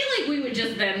 I feel like we would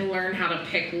just then learn how to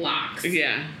pick locks.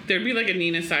 Yeah, there'd be like a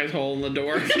Nina size hole in the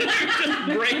door. Just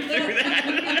break through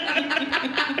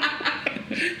that.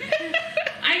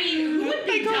 I mean, who would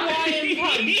be dumb?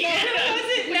 Yeah.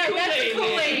 No, that's the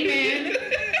Kool-Aid man.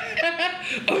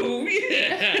 Oh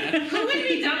yeah. Who would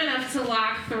be dumb enough to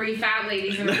lock 3 fat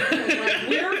ladies in a room? Like,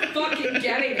 we're fucking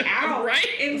getting out. Right?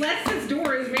 Unless this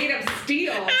door is made of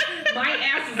steel, my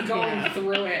ass is going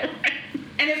through it.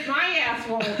 And if my ass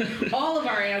won't, all of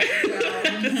our asses will.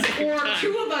 Or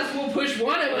 2 of us will push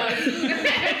one of us.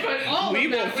 But all We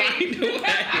of will them. find a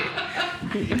way.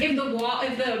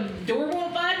 If the door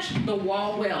won't budge, the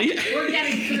wall will. Yeah. We're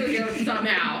getting through here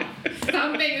somehow.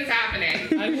 Something is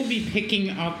happening. I will be picking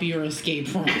up your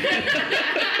escape room.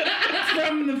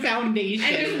 From the foundation.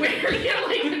 And just wearing it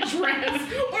like a dress.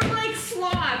 Or like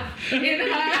sloth in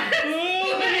hats.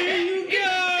 Oh, here you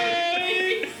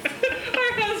guys!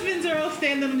 Our husbands are all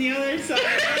standing on the other side.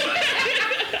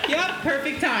 Yep,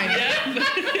 perfect time.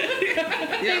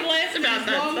 They last about as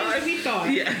that long as size. we thought.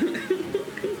 Yeah.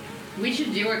 We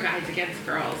should do a Guys Against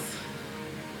Girls.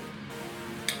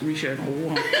 We should.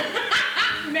 Oh,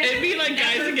 It'd be like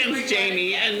Guys Against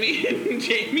Jamie, and me and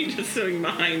Jamie just sitting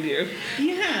behind you.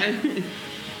 yeah.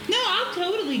 No, I'll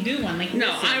totally do one. Like, No,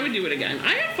 listen, I would do it again.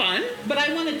 I have fun. But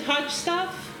I want to touch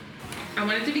stuff. I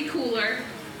want it to be cooler.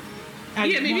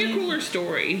 Yeah, maybe a cooler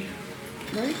story.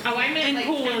 Right? Oh, I meant And like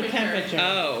cooler temperature.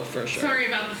 Oh, for sure. Sorry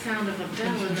about the sound of a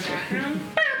bell in the background.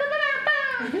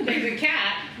 There's a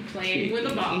cat playing with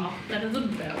a ball that has a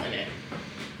bell in it.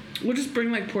 We'll just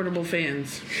bring like portable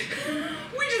fans.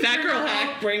 We just That bring girl a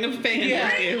hack, bring a fan Yeah.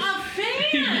 with Bring you. a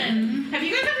fan. Have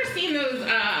you guys ever seen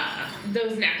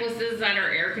those necklaces that are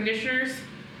air conditioners?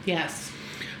 Yes.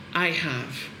 I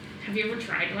have. Have you ever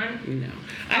tried one? No.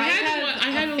 I had one.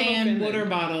 I had a little fan that- water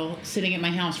bottle sitting at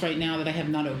my house right now that I have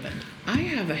not opened. I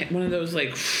have one of those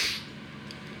like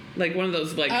one of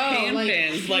those like Oh, hand like-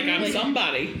 fans, like I'm like-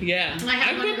 somebody. Yeah. I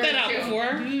have I've one of whipped that those out too.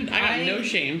 before. Dude, I got I- no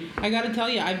shame. I gotta tell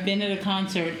you, I've been at a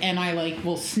concert and I like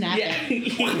will snap Yeah.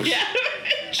 it. Yeah.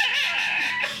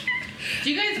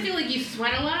 Do you guys feel like you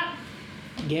sweat a lot?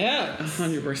 Yeah.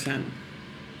 100%.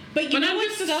 But you But know I'm what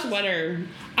just a sucks? sweater.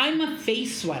 I'm a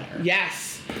face sweater.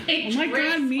 Yes. It Oh my drips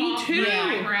God, me off too.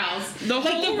 my eyebrows. The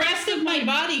Like whole the rest of my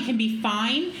body can be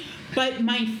fine, but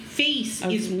my face I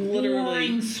was is literally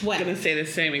pouring sweat. gonna say the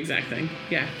same exact thing.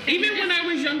 Yeah. Even when I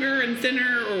was younger and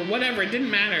thinner or whatever, it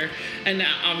didn't matter. And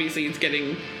now obviously it's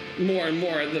getting more and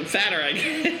more the fatter I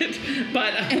get.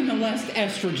 But And the less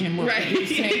estrogen we're right,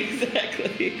 producing.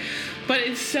 exactly. But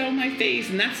it's so my face,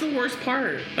 and that's the worst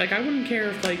part. Like I wouldn't care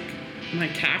if like my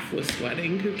calf was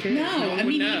sweating. Who cares? No, one I would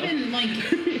mean know. even like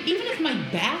even if my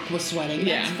back was sweating,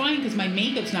 that's Yeah. fine because my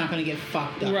makeup's not going to get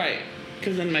fucked up. Right.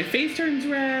 because then my face turns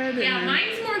red. Yeah, and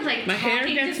mine's more like my hair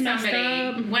talking gets to messed somebody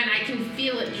up. when I can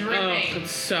feel it Oh, dripping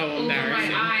it's so over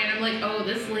embarrassing. my eye, and I'm like, oh,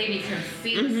 this lady can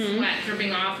see the sweat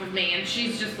dripping off of me, and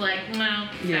she's just like, well,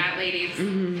 Yeah. fat ladies.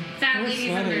 Fat We're ladies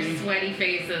and their sweaty. sweaty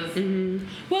faces.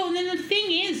 Well, and then the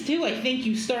thing is, too, I think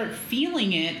you start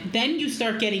feeling it, then you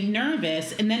start getting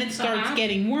nervous, and then it starts Uh-huh.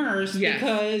 getting worse Yes.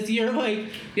 because you're like,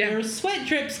 Yeah. there's sweat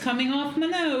drips coming off my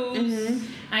nose.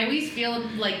 I always feel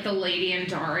like the lady in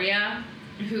Daria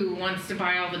who wants to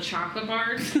buy all the chocolate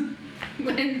bars.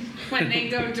 when they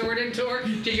go door to door.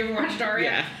 Did you ever watch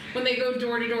Daria? Yeah. When they go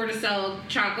door to door to sell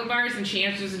chocolate bars, and she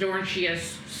answers the door and she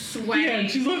is sweating. Yeah, and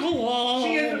she's like, hello.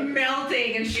 She is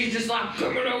melting, and she's just like,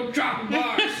 come on, chocolate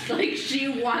bars. Like, she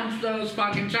wants those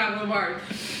fucking chocolate bars.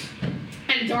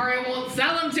 And Daria won't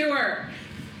sell them to her.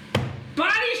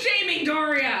 Body shaming,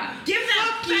 Daria. Give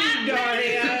that Fuck you, fat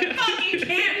Daria. lady some fucking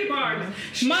candy bars.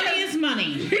 Money is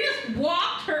money. She just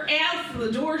walked her ass to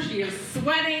the door. She is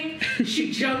sweating.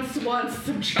 She just wants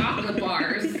some chocolate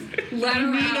bars. Let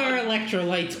her We need our out.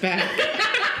 electrolytes back.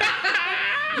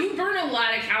 You burn a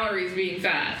lot of calories being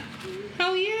fat.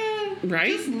 Hell yeah.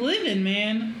 Right? Just living,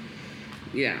 man.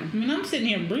 Yeah. I mean, I'm sitting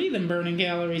here breathing burning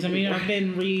calories. I mean, I've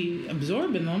been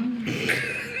reabsorbing them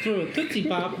through a Tootsie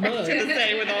Pop, but... To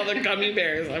say with all the gummy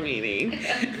bears I'm eating.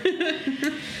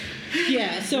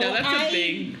 Yeah, so No, that's I a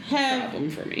big have... problem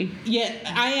for me. Yeah,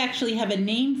 I actually have a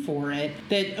name for it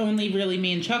that only really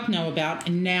me and Chuck know about,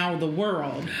 and now the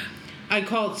world. I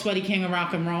call it Sweaty King of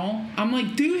Rock and Roll. I'm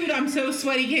like, dude, I'm so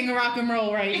Sweaty King of Rock and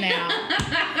Roll right now.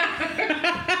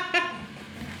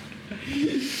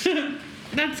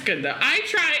 That's good though.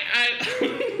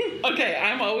 Okay,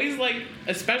 I'm always like,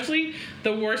 especially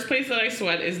the worst place that I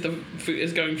sweat is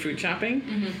going food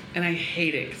shopping, and I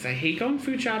hate it because I hate going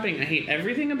food shopping. I hate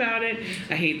everything about it.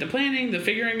 I hate the planning, the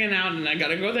figuring it out, and I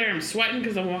gotta go there. I'm sweating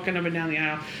because I'm walking up and down the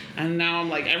aisle, and now I'm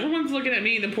like, everyone's looking at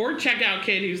me. The poor checkout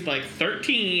kid who's like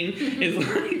 13 is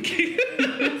like,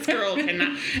 this girl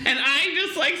cannot, and I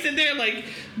just like sit there like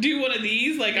do one of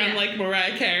these like I'm Yeah. like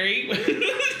Mariah Carey,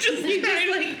 just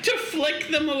trying to flick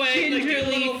them away, like do a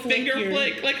Gingerly little flick finger your-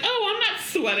 flick, like, oh, I'm not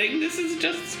sweating. This is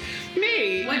just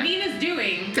me. What Nina's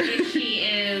doing is she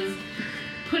is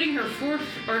putting her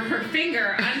her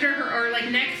finger under her, or like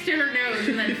next to her nose,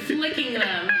 and then flicking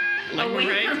them Like away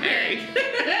Mariah from Carey.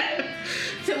 it.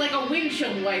 To like a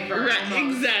windshield wiper. Right,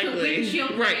 almost. exactly. To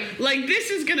windshield Right, wipe. like this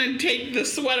is gonna take the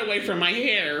sweat away from my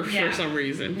hair Yeah. for some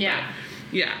reason. Yeah. But,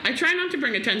 yeah, I try not to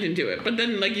bring attention to it, but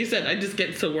then, like you said, I just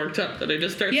get so worked up that I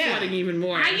just start Yeah. sweating even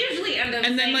more. I usually end up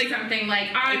And then, saying like- something like,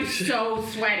 I'm so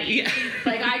sweaty. Yeah.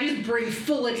 Like, I just bring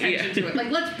full attention Yeah. to it.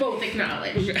 Like, let's both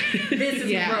acknowledge this is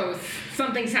Yeah. gross.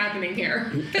 Something's happening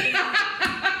here.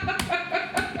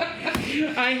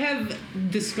 I have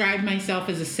described myself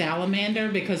as a salamander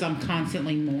because I'm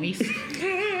constantly moist.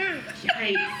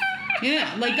 Yikes.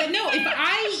 Yeah, like, no, if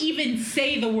I even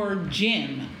say the word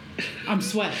gym, I'm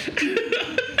sweating.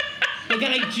 Like,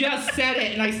 and I just said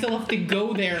it, and I still have to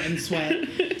go there and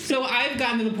sweat. So I've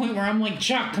gotten to the point where I'm like,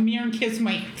 Chuck, come here and kiss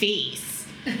my face.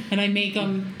 And I make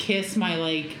him kiss my,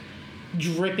 like,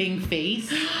 dripping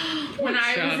face. When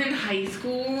I was Chuck. in high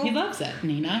school, He loves it,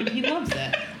 Nina. He loves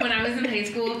it. when I was in high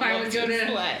school, if I would go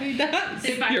to He does.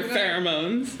 if I Your would go-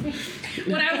 pheromones.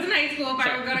 when I was in high school, if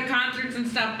I would go to concerts and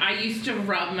stuff, I used to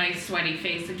rub my sweaty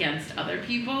face against other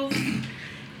people's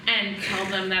and tell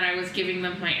them that I was giving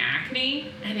them my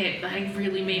acne, and it like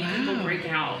really made people Wow. break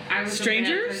out. I was a bad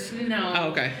Strangers? person. No. Oh,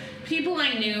 okay. People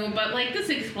I knew, but like this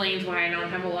explains why I don't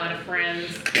have a lot of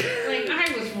friends. Like I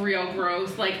was real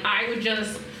gross. Like I would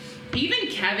just, even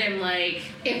Kevin, like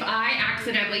if I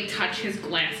accidentally touch his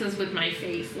glasses with my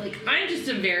face, like I'm just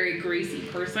a very greasy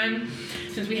person.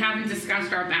 Since we haven't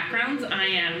discussed our backgrounds, I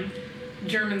am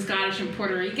German, Scottish, and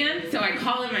Puerto Rican, so I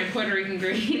call it my Puerto Rican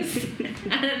grease.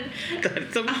 And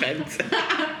That's offensive.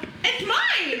 it's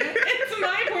mine. It's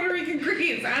my Puerto Rican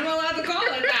grease. I'm allowed to call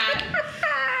it that.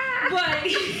 But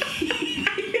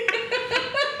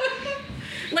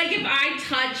like if I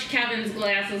touch Kevin's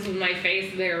glasses with my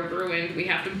face, they're ruined. We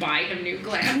have to buy him new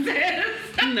glasses.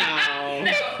 No.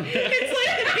 It's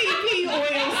like the BP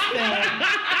oil spill.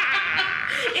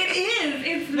 It is.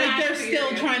 It's Like, that they're still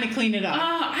serious. trying to clean it up.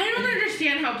 I don't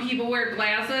understand how people wear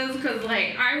glasses because,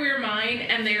 like, I wear mine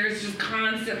and there's just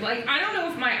constant, like, I don't know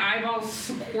if my eyeballs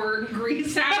squirt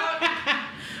grease out,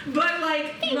 but,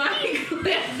 like, my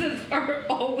glasses are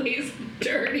always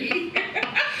dirty.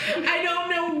 I don't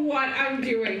know what I'm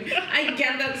doing. I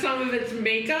get that some of it's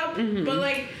makeup, but,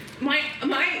 like, my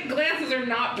glasses are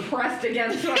not pressed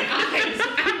against my eyes.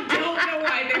 I don't know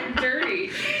why they're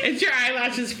dirty. It's your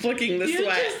eyelashes flicking the You're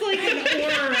sweat. just like an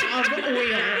aura of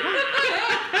oil.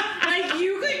 Like,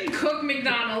 you could cook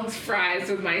McDonald's fries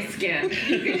with my skin.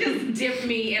 You could just dip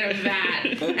me in a vat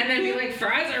and then be like,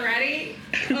 fries are ready.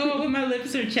 Oh, when my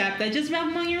lips are chapped, I just rub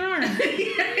them on your arm.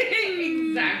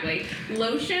 Exactly.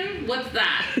 Lotion? What's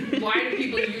that? Why do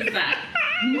people use that?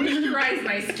 Moisturize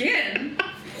my skin?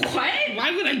 What?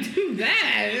 Why would I do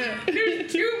that?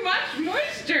 There's too much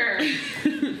moisture.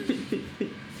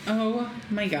 Oh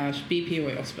my gosh, BP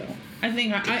oil spill. I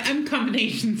think I'm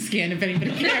combination skin, if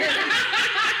anybody cares.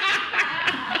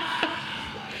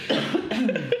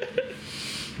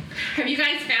 Have you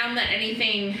guys found that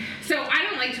anything... So I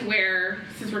don't like to wear,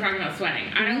 since we're talking about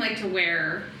sweating, I don't like to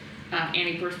wear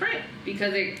antiperspirant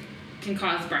because it can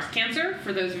cause breast cancer,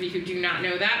 for those of you who do not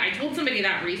know that. I told somebody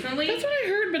that recently. That's what I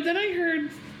heard, but then I heard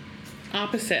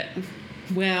opposite.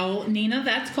 Well, Nina,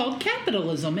 that's called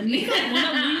capitalism, and you don't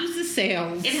want to lose the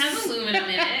sales. It has aluminum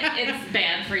in it. It's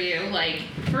bad for you. Like,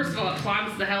 first of all, it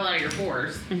clogs the hell out of your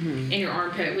pores in your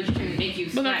armpit, which can make you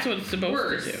sweat. Well, that's what it's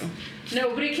supposed to do.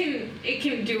 No, but it can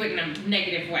do it in a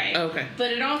negative way. Okay.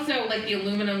 But it also, like the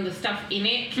aluminum, the stuff in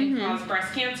it can cause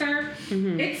breast cancer.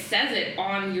 It says it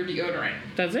on your deodorant.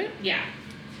 Does it? Yeah.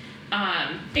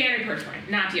 Antiperspirant,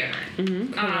 not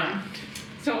deodorant.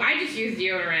 So I just use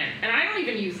deodorant, and I don't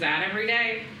even use that every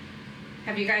day.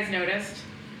 Have you guys noticed?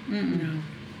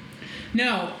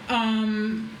 No,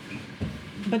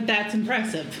 but that's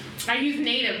impressive. I use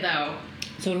Native, though.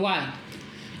 So do I.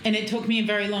 And it took me a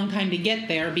very long time to get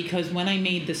there because when I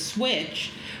made the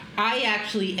switch, I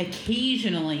actually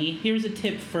occasionally, here's a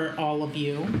tip for all of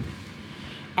you,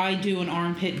 I do an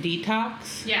armpit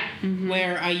detox. Yeah.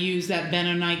 Where I use that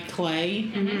bentonite clay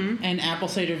and apple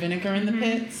cider vinegar in the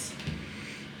pits.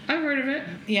 I've heard of it.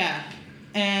 Yeah.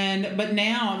 But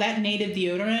now that Native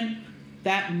deodorant,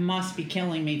 that must be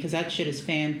killing me because that shit is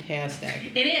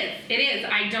fantastic. It is.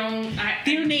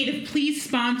 Dear Native, please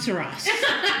sponsor us.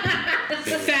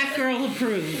 Fat Girl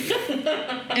approved.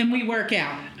 And we work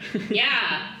out.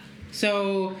 Yeah.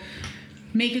 So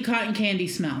make a cotton candy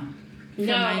smell.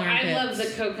 No, I love the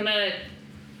coconut.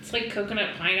 It's like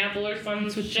coconut pineapple or something.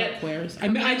 That's what shit. Chuck wears.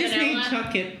 I just made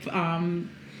Chuck it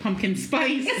pumpkin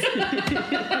spice.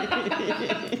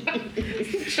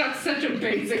 Chuck's such a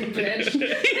basic bitch. He's such a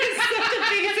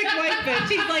basic white bitch.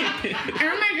 He's like,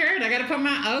 oh my god, I gotta put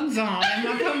my Uggs on and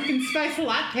my pumpkin spice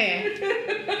latte.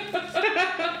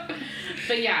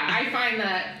 But yeah, I find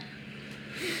that.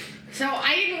 So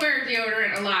I didn't wear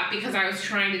deodorant a lot because I was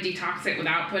trying to detox it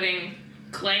without putting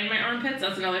clay in my armpits.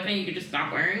 That's another thing. You could just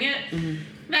stop wearing it.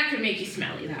 That could make you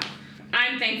smelly, though.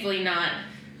 I'm thankfully not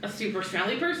a super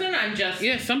smelly person. I'm just...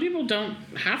 Yeah, some people don't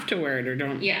have to wear it or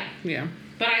don't. Yeah. Yeah.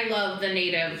 But I love the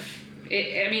Native...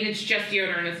 it's just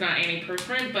deodorant. It's not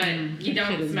antiperspirant, but you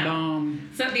don't smell.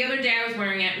 Bomb. So the other day I was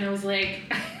wearing it, and I was like...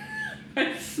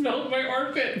 I smelled my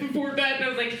armpit before bed, and I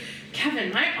was like,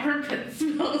 Kevin, my armpit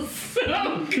smells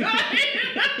so good.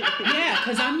 Yeah,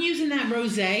 because I'm using that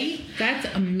rosé. That's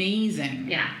amazing.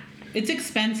 Yeah. It's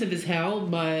expensive as hell,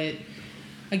 but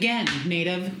again,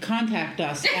 Native, contact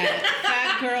us at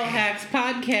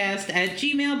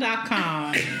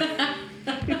fatgirlhackspodcast@gmail.com.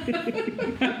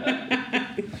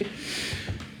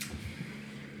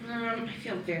 I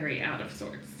feel very out of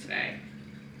sorts today.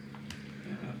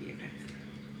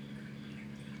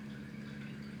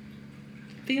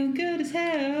 Feel good as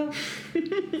hell.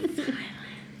 Silence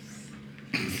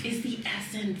is the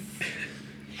essence.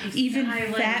 Even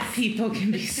silence. fat people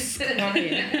can be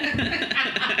quiet.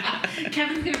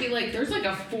 Kevin's gonna be like, there's like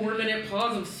a 4-minute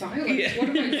pause of silence. Yeah. What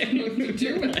am I supposed to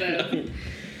do with this?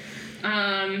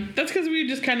 That's because we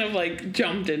just kind of like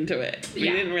jumped into it. We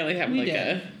Yeah, didn't really have we like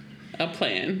did. a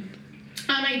plan.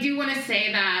 I do want to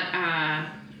say that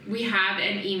we have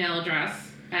an email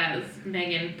address, as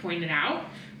Megan pointed out,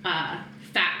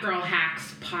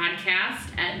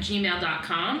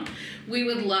 fatgirlhackspodcast@gmail.com. We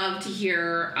would love to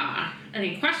hear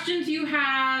any questions you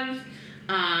have.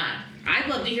 I'd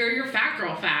love to hear your fat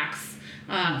girl facts.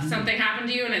 Something happened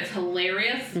to you and it's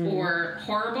hilarious or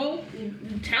horrible,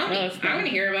 tell me. I want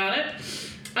to hear about it.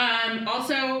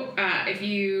 Also, if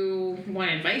you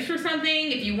want advice for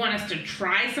something, if you want us to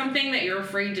try something that you're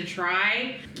afraid to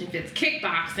try, if it's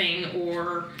kickboxing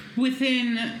or...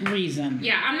 Within reason.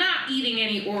 Yeah, I'm not eating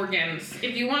any organs.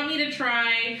 If you want me to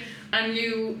try a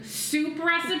new soup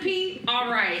recipe,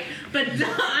 all right. But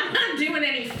I'm not doing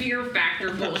any Fear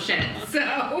Factor bullshit, so...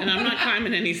 And I'm not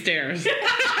climbing any stairs. So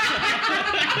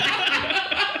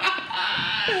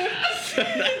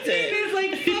that's it. It's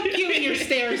like, fuck you and your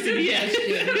stairs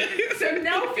suggestion. So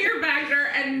no Fear Factor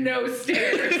and no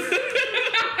stairs.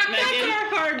 That's our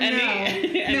hard no.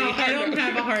 No, I don't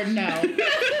have a hard no.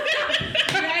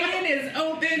 Megan is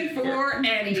open for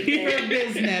anything. your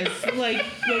business. Like,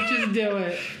 let's just do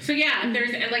it. So yeah, if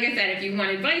there's, like I said, if you want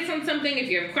advice on something, if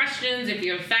you have questions, if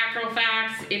you have factual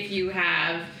facts, if you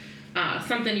have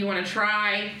something you want to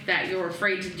try that you're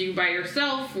afraid to do by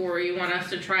yourself, or you want us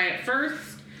to try it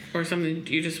first, Or something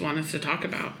you just want us to talk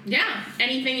about. yeah,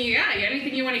 anything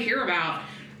you want to hear about,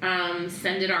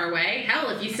 send it our way. Hell,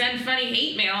 if you send funny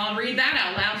hate mail, I'll read that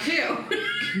out loud too.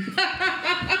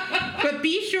 But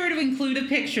be sure to include a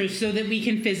picture so that we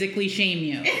can physically shame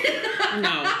you.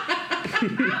 No.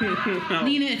 No.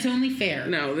 Nina, it's only fair.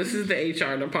 No, this is the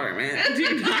HR department.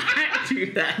 Do not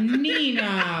do that.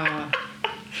 Nina.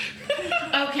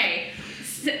 Okay,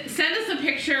 send us a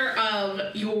picture of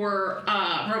your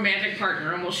romantic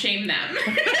partner and we'll shame them.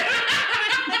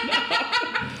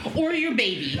 Or your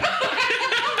baby.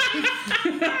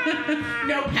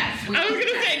 No pets. I was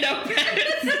gonna say no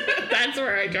pets. That's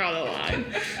where I draw the line.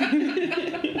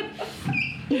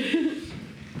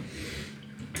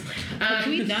 Have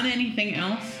we done anything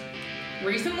else?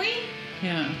 Recently?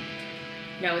 Yeah.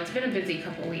 No, it's been a busy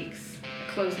couple weeks.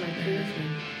 I closed my booth.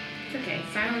 It's okay.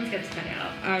 Silence gets cut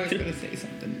out. I was going to say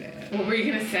something bad. What were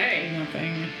you gonna say?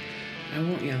 Nothing. I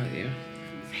won't yell at you.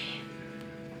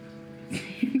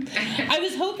 I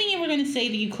was hoping you were going to say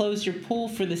that you closed your pool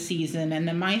for the season, and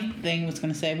then my thing was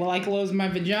going to say, well, I closed my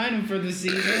vagina for the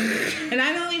season. And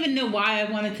I don't even know why I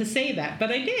wanted to say that,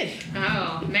 but I did.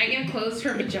 Oh, Megan closed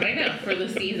her vagina for the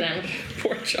season.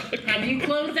 Poor Chuck. Have you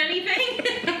closed anything?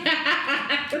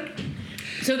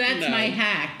 So that's No. my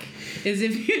hack, is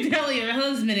if you tell your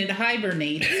husband it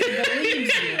hibernates, he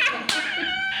believes you.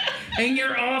 And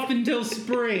you're off until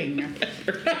spring.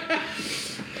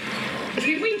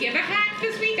 Did we give a hack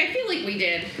this week? I feel like we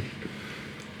did.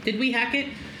 Did we hack it?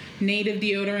 Native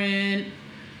deodorant,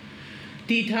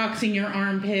 detoxing your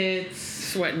armpits.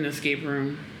 Sweat in escape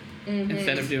room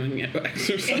instead of doing it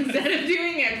exercise. Instead of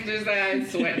doing exercise,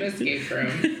 sweat in escape room.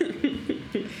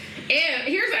 And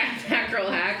here's a fat girl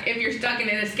hack. If you're stuck in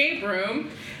an escape room,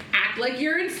 act like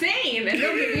you're insane and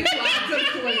they'll give you lots of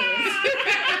clues.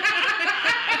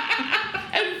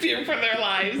 And fear for their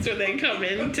lives when they come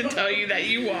in to tell you that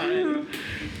you won.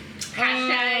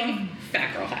 Hashtag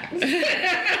fat girl hacks.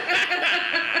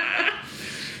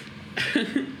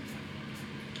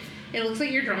 It looks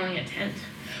like you're drawing a tent.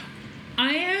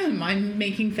 I am. I'm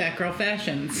making fat girl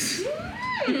fashions.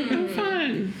 How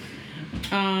fun.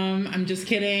 I'm just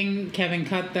kidding. Kevin,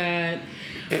 cut that.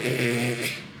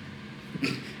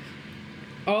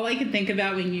 All I could think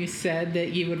about when you said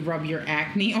that you would rub your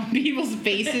acne on people's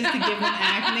faces to give them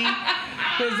acne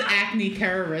was acne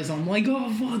terrorism. Like,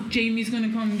 oh, fuck, Jamie's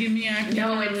gonna come and give me acne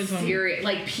No, it's terrorism. serious.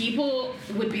 Like, people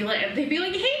would be like, they'd be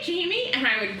like, hey, Jamie. And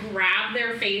I would grab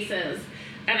their faces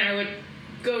and I would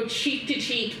go cheek to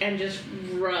cheek and just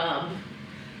rub.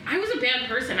 I was a bad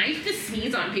person. I used to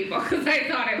sneeze on people because I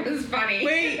thought it was funny.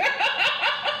 Wait.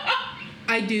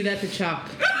 I do that to Chuck.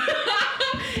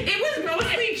 It was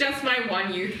mostly just my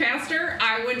one youth pastor.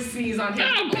 I would sneeze on him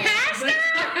all pastor? the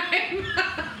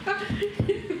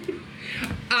time.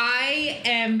 I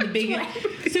am the biggest.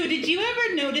 So, did you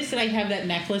ever notice that I have that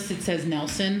necklace that says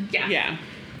Nelson? Yeah. Yeah.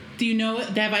 Do you know it?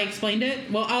 Have I explained it?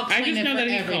 Well, I'll I explain just it know for that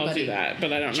he everybody. calls you that,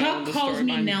 but I don't know Chuck the calls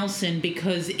me storyline. Nelson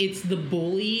because it's the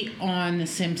bully on The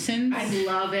Simpsons. I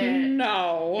love it.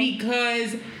 No.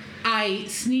 Because I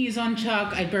sneeze on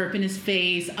Chuck, I burp in his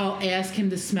face, I'll ask him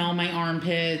to smell my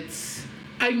armpits.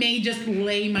 I may just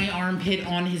lay my armpit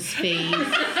on his face.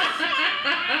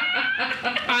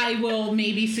 I will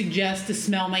maybe suggest to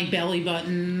smell my belly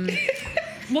button.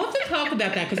 We'll have to talk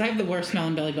about that because I have the worst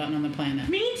smelling belly button on the planet.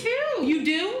 Me too. You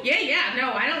do? Yeah.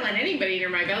 No, I don't let anybody near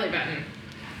my belly button.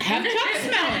 Have Chuck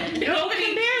smell it. Go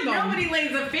compare them. Nobody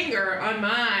lays a finger on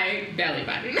my belly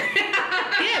button.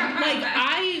 Yeah, like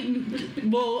I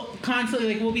will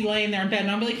constantly, like, we'll be laying there in bed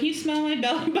and I'll be like, can you smell my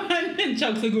belly button? And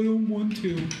Chuck's like, I don't want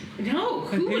to. No,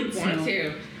 who would It's want no-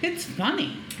 to? It's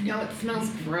funny. No, it smells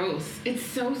gross. It's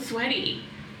so sweaty.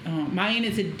 Mine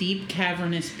is a deep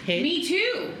cavernous pit, Me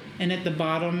too. and at the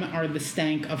bottom are the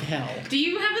stank of hell. Do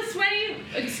you have a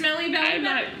sweaty, smelly belly I'm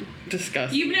not button?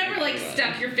 disgusting. You've never like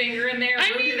stuck your finger in there, I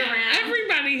moved mean, it around.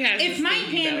 everybody has. If a my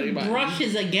stinky belly hand button.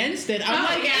 brushes against it, I'm Oh,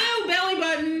 like, yeah. ew, belly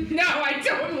button. No, I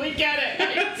totally get it.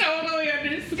 I totally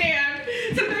understand.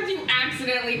 Sometimes you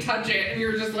accidentally touch it and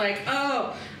you're just like,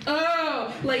 oh,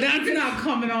 like That's not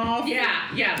coming off. Yeah,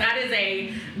 that is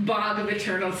a bog of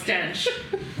eternal stench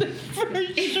For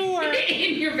sure.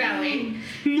 in your belly.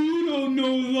 You don't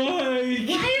know life.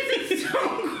 Why is it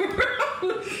so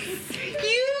gross?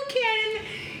 You can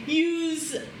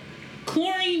use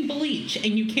chlorine bleach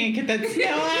and you can't get that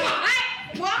smell out.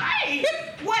 What? Why?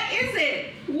 What is it?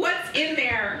 What's in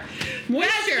there?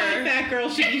 That's my fat girl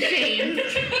should be shamed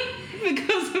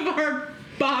because of our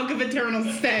bog of eternal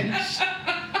stench. So,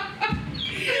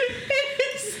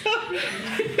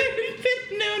 I've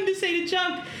been known to say to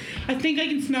Chuck, I think I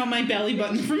can smell my belly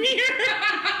button from here.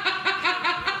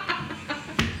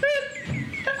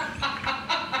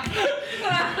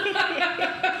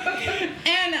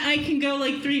 And I can go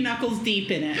like 3 knuckles deep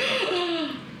in it.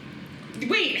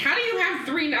 Wait, how do you have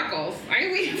 3 knuckles? I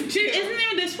only have 2. Isn't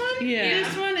there this one? Yeah.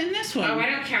 This one and this one. Oh, I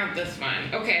don't count this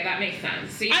one. Okay, that makes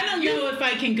sense. See, I don't know if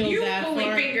I can go you that fully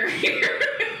far. finger here.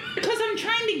 Because I'm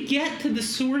trying to get to the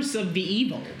source of the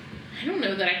evil. I don't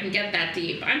know that I can get that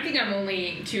deep. I think I'm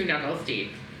only 2 knuckles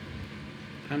deep.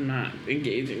 I'm not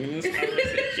engaging in this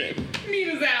conversation.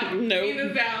 Nina's out. Nope.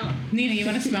 Nina's out. Nina, you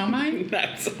want to smell mine?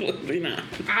 Absolutely not.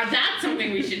 That's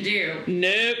something we should do.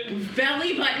 Nope.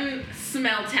 Belly button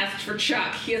smell test for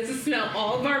Chuck. He has to smell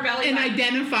all of our belly And buttons.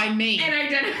 identify me. And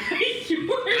identify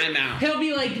yours. I'm out. He'll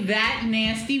be like, that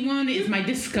nasty one is my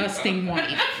disgusting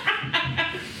wife.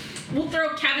 We'll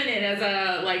throw Kevin in as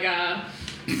a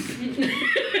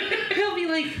He'll be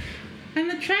like, I'm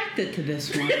attracted to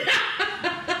this one.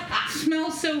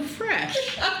 Smells so fresh.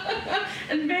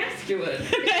 and masculine.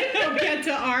 He'll get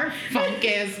to our funk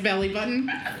ass belly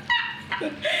button.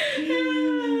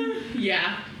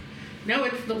 Yeah. No,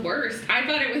 it's the worst. I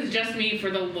thought it was just me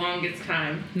for the longest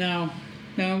time. No.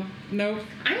 I'm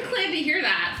glad to hear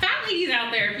that. Fat ladies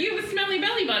out there, if you have a smelly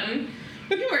belly button,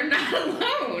 you are not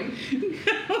alone.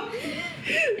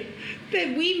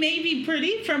 That we may be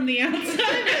pretty from the outside,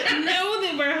 but know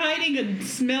that we're hiding a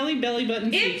smelly belly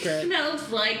button It secret. smells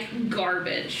like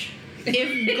garbage.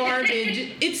 If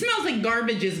garbage, it smells like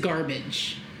garbage is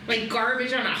garbage. Like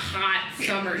garbage on a hot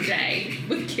summer day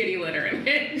with kitty litter in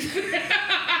it.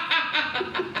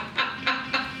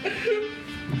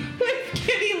 With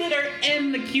kitty litter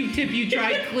and the Q-tip you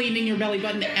tried cleaning your belly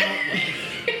button out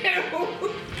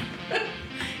with.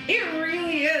 It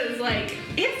really is. Like,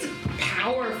 it's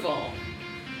powerful.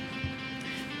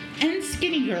 And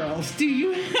skinny girls, do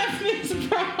you have this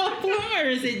problem or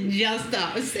is it just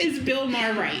us? Is Bill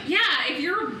Maher right? Yeah, if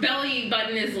your belly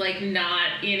button is like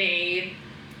not in a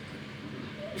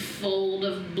fold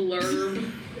of blurb.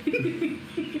 My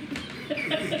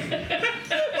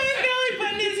belly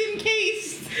button is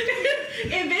encased.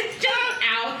 If it's just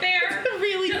out there, It's a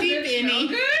really does deep it smell innie.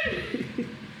 good?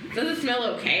 Does it smell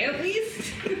okay at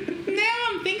least? Now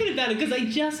I'm thinking about it because I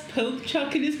just poked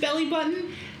Chuck in his belly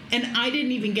button and I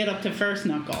didn't even get up to first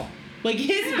knuckle. Like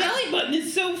his belly button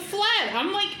is so flat.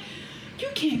 I'm like, you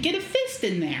can't get a fist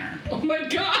in there. Oh my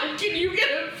god, can you get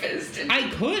a fist in I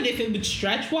could if it would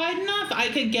stretch wide enough. I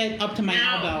could get up to my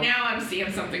elbow. Now I'm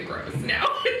seeing something gross. Now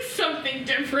it's something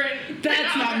different.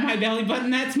 That's not my belly button.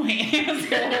 That's my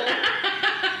asshole.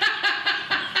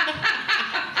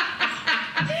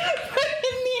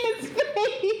 Nina's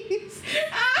face.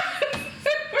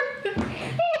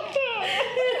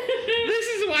 This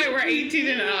is why we're 18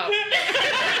 and up.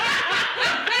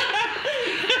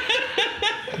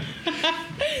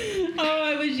 Oh,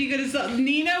 I wish you could have saw.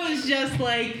 Nina was just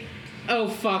like, oh,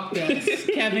 fuck this.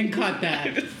 Kevin, cut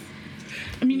that.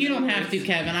 I mean, you don't have to,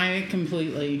 Kevin. I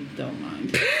completely don't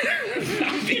mind.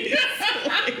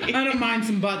 I don't mind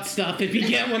some butt stuff if you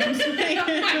get what I'm saying.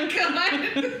 Oh my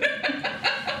god.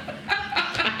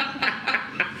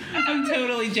 I'm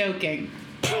totally joking.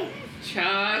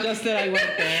 Chuck. Just that I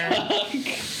went there.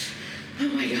 Oh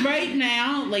my god. Right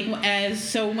now,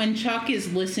 when Chuck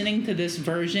is listening to this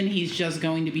version, he's just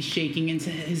going to be shaking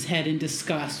his head in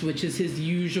disgust, which is his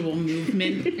usual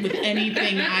movement with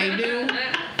anything I do,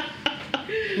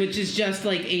 which is just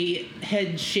like a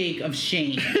head shake of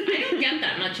shame. I don't get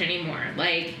that much anymore.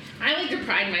 Like, I like to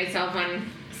pride myself on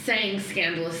saying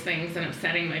scandalous things and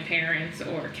upsetting my parents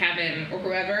or Kevin or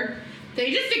whoever. They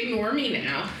just ignore me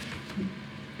now.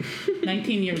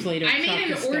 19 years later, I Chuck made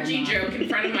is an still orgy not. joke in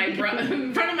front of my in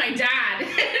front of my dad,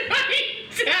 and my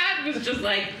dad was just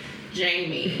like,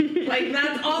 "Jamie," like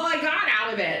that's all I got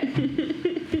out of it.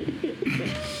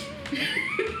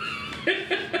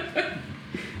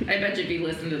 I bet you if he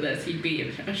listened to this, he'd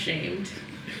be ashamed.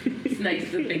 It's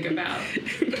nice to think about.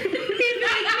 He's like,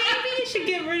 maybe you should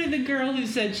get rid of the girl who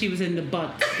said she was into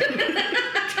butts.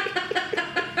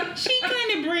 She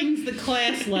kind of brings the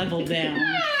class level down.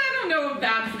 I don't know if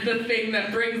that's the thing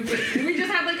that brings. We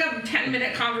just had like a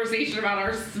 10-minute conversation about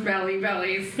our smelly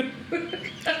bellies.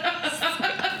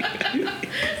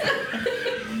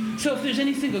 So if there's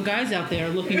any single guys out there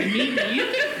looking to meet me,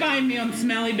 you can find me on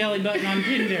Smelly Belly Button on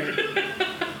Tinder.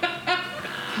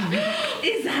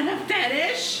 Is that a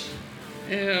fetish?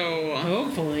 Ew.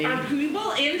 Hopefully. Are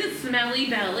people into smelly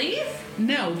bellies?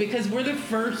 No, because we're the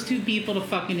first 2 people to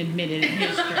fucking admit it in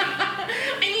history.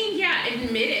 I mean, yeah,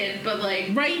 admitted, but like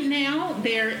Right now,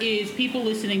 there is people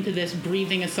listening to this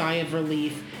breathing a sigh of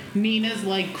relief. Nina's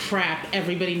like, crap,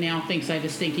 everybody now thinks I have a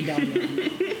stinky belly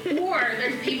button. or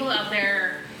there's people out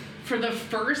there for the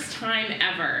first time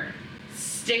ever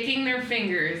sticking their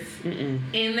fingers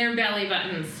in their belly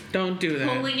buttons, Don't do that.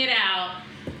 pulling it out,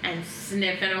 and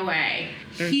sniffing away.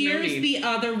 There's no Here's need. the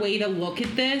other way to look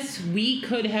at this. We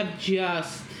could have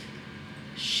just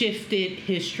shifted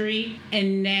history,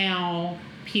 and now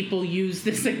people use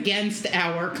this against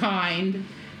our kind,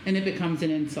 and it becomes an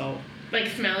insult. Like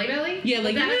smelly belly? Yeah,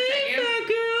 like, Would that hey, upset you? fat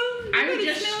girl, you I would got a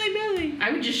just- smelly belly.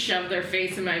 I would just shove their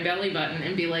face in my belly button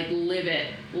and be like, live it,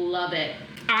 love it.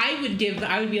 I would be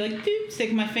like, doop,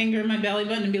 stick my finger in my belly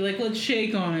button and be like, let's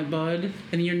shake on it, bud.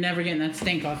 And you're never getting that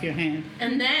stink off your hand.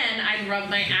 And then I'd rub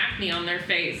my acne on their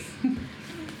face.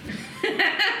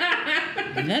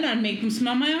 And then I'd make them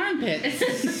smell my armpits.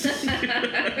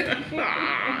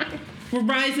 We're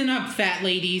rising up, fat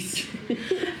ladies.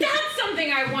 That's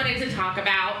something I wanted to talk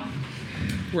about.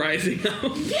 Rising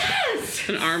up. Yes!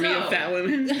 An army So, of fat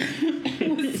women.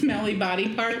 With smelly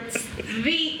body parts.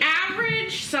 The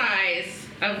average size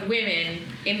of women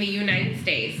in the United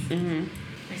States,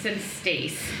 I said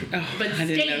states, Oh, but I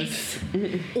didn't states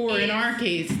Or in our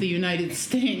case, the United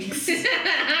Stinks.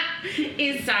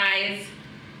 is size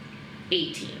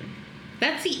 18.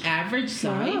 That's the average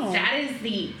size. Wow. That is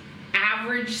the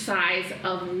average size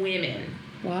of women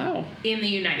Wow. in the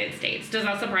United States. Does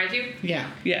that surprise you? Yeah,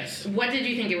 Yes. What did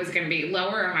you think it was going to be?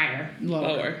 Lower or higher?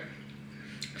 Lower.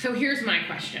 So here's my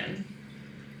question.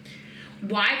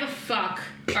 Why the fuck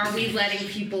are we letting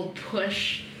people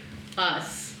push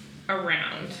us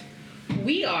around?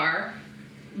 We are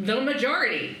the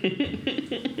majority.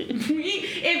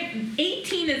 If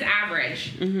 18 is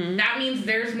average, that means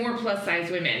there's more plus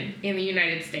size women in the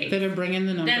United States That are bringing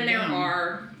the number than there down.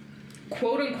 are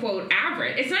quote unquote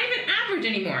average. It's not even average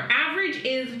anymore. Average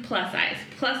is plus size.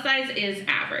 Plus size is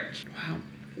average. Wow.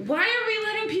 Why are we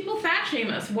letting people fat shame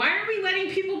us? Why are we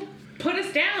letting people put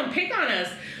us down, pick on us?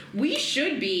 We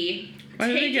should be Why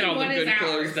do they taking get all the what is good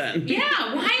clothes ours. then?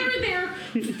 Yeah, why are there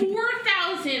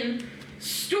 4,000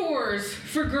 stores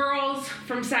for girls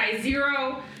from size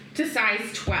 0 to size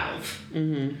 12?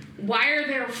 Why are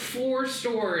there 4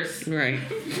 stores Right.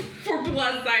 for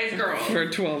plus size girls? For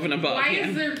 12 and above. Why yeah.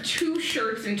 is there 2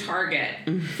 shirts in Target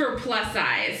for plus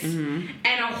size and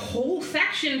a whole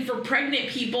section for pregnant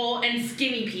people and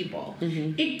skinny people?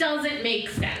 It doesn't make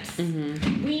sense.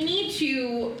 We need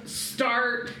to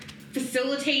start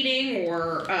facilitating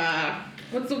or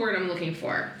what's the word I'm looking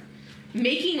for?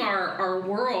 Making our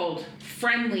world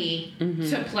friendly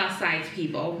to plus size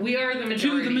people. We are the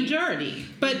majority. To the majority.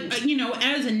 But,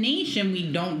 as a nation, we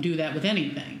don't do that with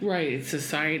anything. Right. It's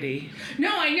society.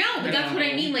 No, I know, but that's what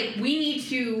I No. mean. Like, we need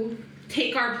to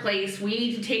take our place. We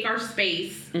need to take our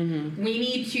space. We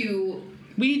need to.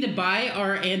 We need to buy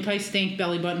our anti-stink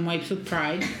belly button wipes with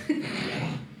pride.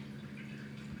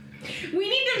 We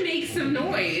need to make some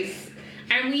noise,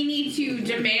 and we need to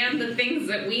demand the things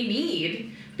that we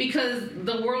need because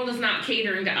the world is not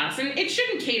catering to us, and it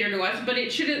shouldn't cater to us, but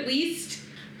it should at least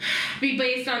be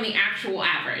based on the actual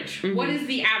average. What is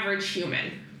the average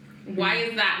human? Why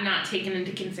is that not taken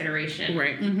into consideration?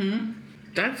 Right.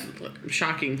 That's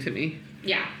shocking to me.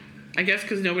 Yeah. I guess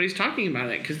because nobody's talking about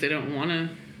it because they don't want to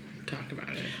talk about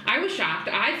it. I was shocked.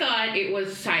 I thought it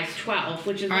was size 12,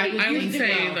 which is what it I used would to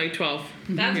say be. like 12.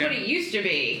 That's Yeah. what it used to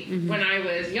be when I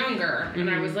was younger, and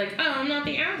I was like, "Oh, I'm not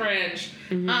the average,"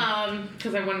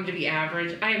 because I wanted to be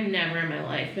average. I have never in my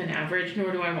life been average,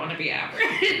 nor do I want to be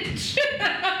average.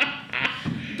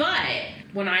 But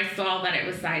when I saw that it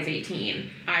was size 18,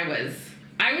 I was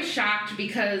shocked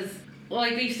because,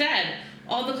 like you said,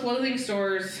 all the clothing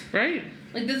stores, Right.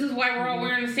 like this is why we're all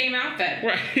wearing the same outfit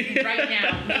Right. right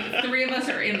now. The 3 of us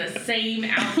are in the same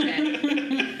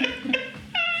outfit.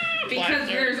 Because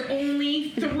there's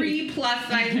only 3 plus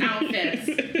size outfits.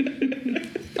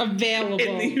 Available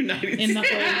In the United in the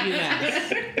States. whole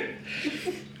U.S.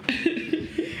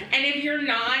 And if you're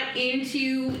not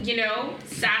into,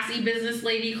 sassy business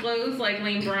lady clothes like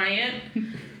Lane Bryant,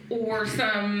 or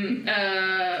some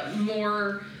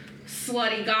more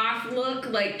slutty goth look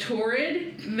like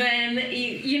Torrid, then,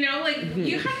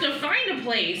 you have to find a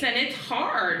place, and it's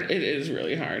hard. It is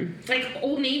really hard. Like,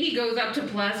 Old Navy goes up to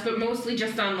plus, but mostly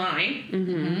just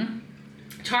online.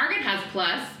 Target has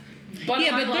plus, but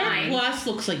Yeah, but their online, plus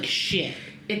looks like shit.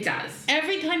 it does.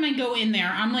 Every time I go in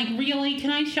there, I'm like, really? Can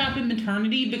I shop in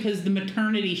maternity? Because the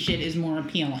maternity shit is more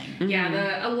appealing.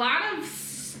 Yeah, a lot of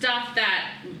stuff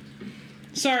that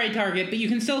Sorry, Target, but you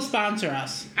can still sponsor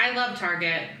us. I love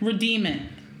Target. Redeem it.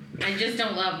 I just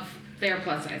don't love their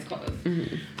plus size clothes.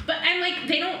 And like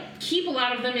they don't keep a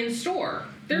lot of them in store.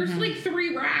 There's like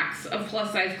 3 racks of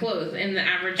plus size clothes in the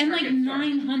average And Target like store.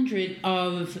 900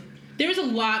 of, there's a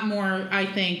lot more, I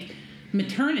think,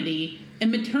 maternity,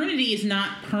 and maternity is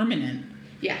not permanent,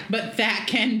 Yeah. but that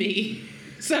can be.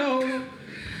 So,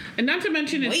 And not to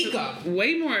mention, Wake it's up.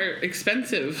 way more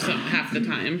expensive half the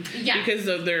time. Yeah. Because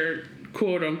of their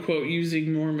quote unquote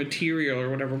using more material or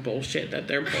whatever bullshit that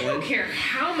they're I pulling. don't care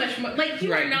how much like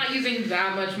you are Right. not using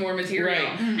that much more material.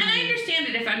 Right. And I understand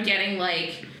it if I'm getting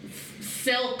like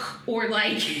silk or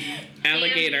like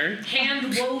Alligator.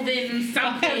 hand woven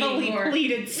something heavily or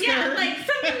pleated skirt. yeah, like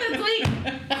something that's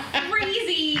like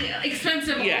crazy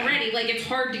expensive Yeah. already. Like it's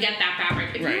hard to get that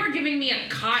fabric. If Right. you were giving me a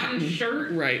cotton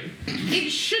shirt, Right. it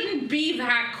shouldn't be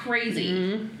that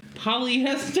crazy.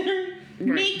 polyester, Right.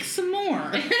 make some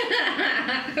more.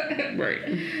 Right.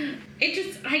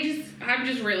 I'm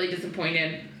just really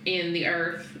disappointed in the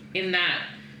earth in that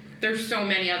there's so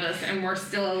many of us and we're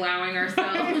still allowing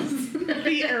ourselves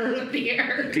The earth. the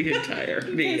earth. The entire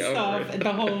Pissed off earth. at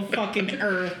the whole fucking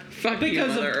earth. Fuck you,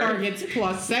 because Mother of Earth. Target's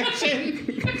plus section.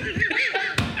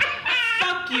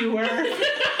 Fuck you, Earth.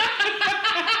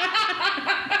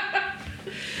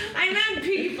 I meant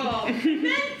people.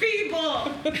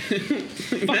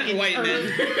 That white men.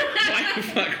 White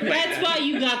fuck white That's men. why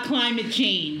you got climate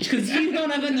change, because you don't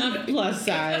have enough plus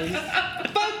size.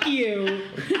 Fuck you.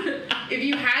 If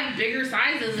you had bigger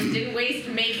sizes and didn't waste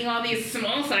making all these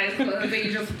small size clothes that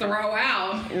you just throw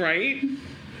out. Right?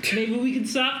 Maybe we can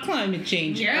stop climate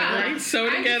change. Yeah. Right? Sew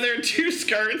I'm together 2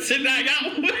 skirts and I got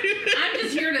one. I'm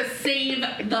just here to save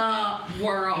the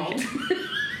world.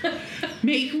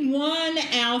 Make one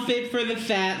outfit for the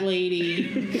fat lady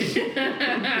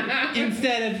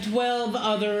instead of 12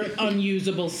 other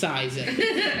unusable sizes. Like,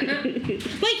 and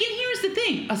here's the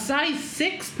thing. A size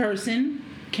 6 person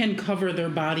can cover their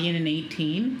body in an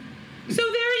 18. So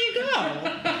there you go.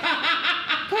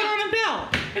 Put on a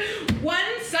belt.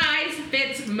 One size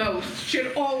fits most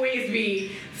should always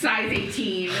be size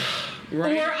 18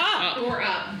 Right? Or up. or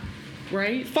up.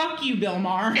 Right? Fuck you, Bill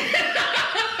Maher.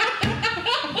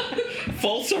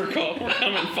 Full circle. We're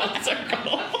coming full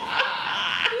circle.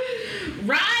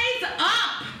 Rise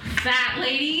up, fat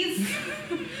ladies.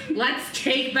 Let's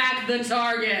take back the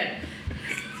Target.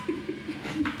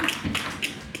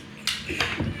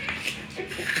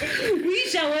 We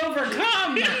shall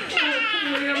overcome.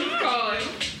 William's calling.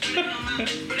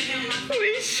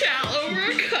 We shall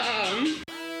overcome.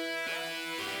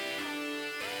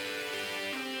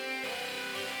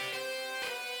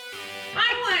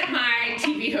 I want my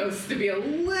TV host to be a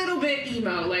little bit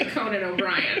emo like Conan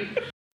O'Brien.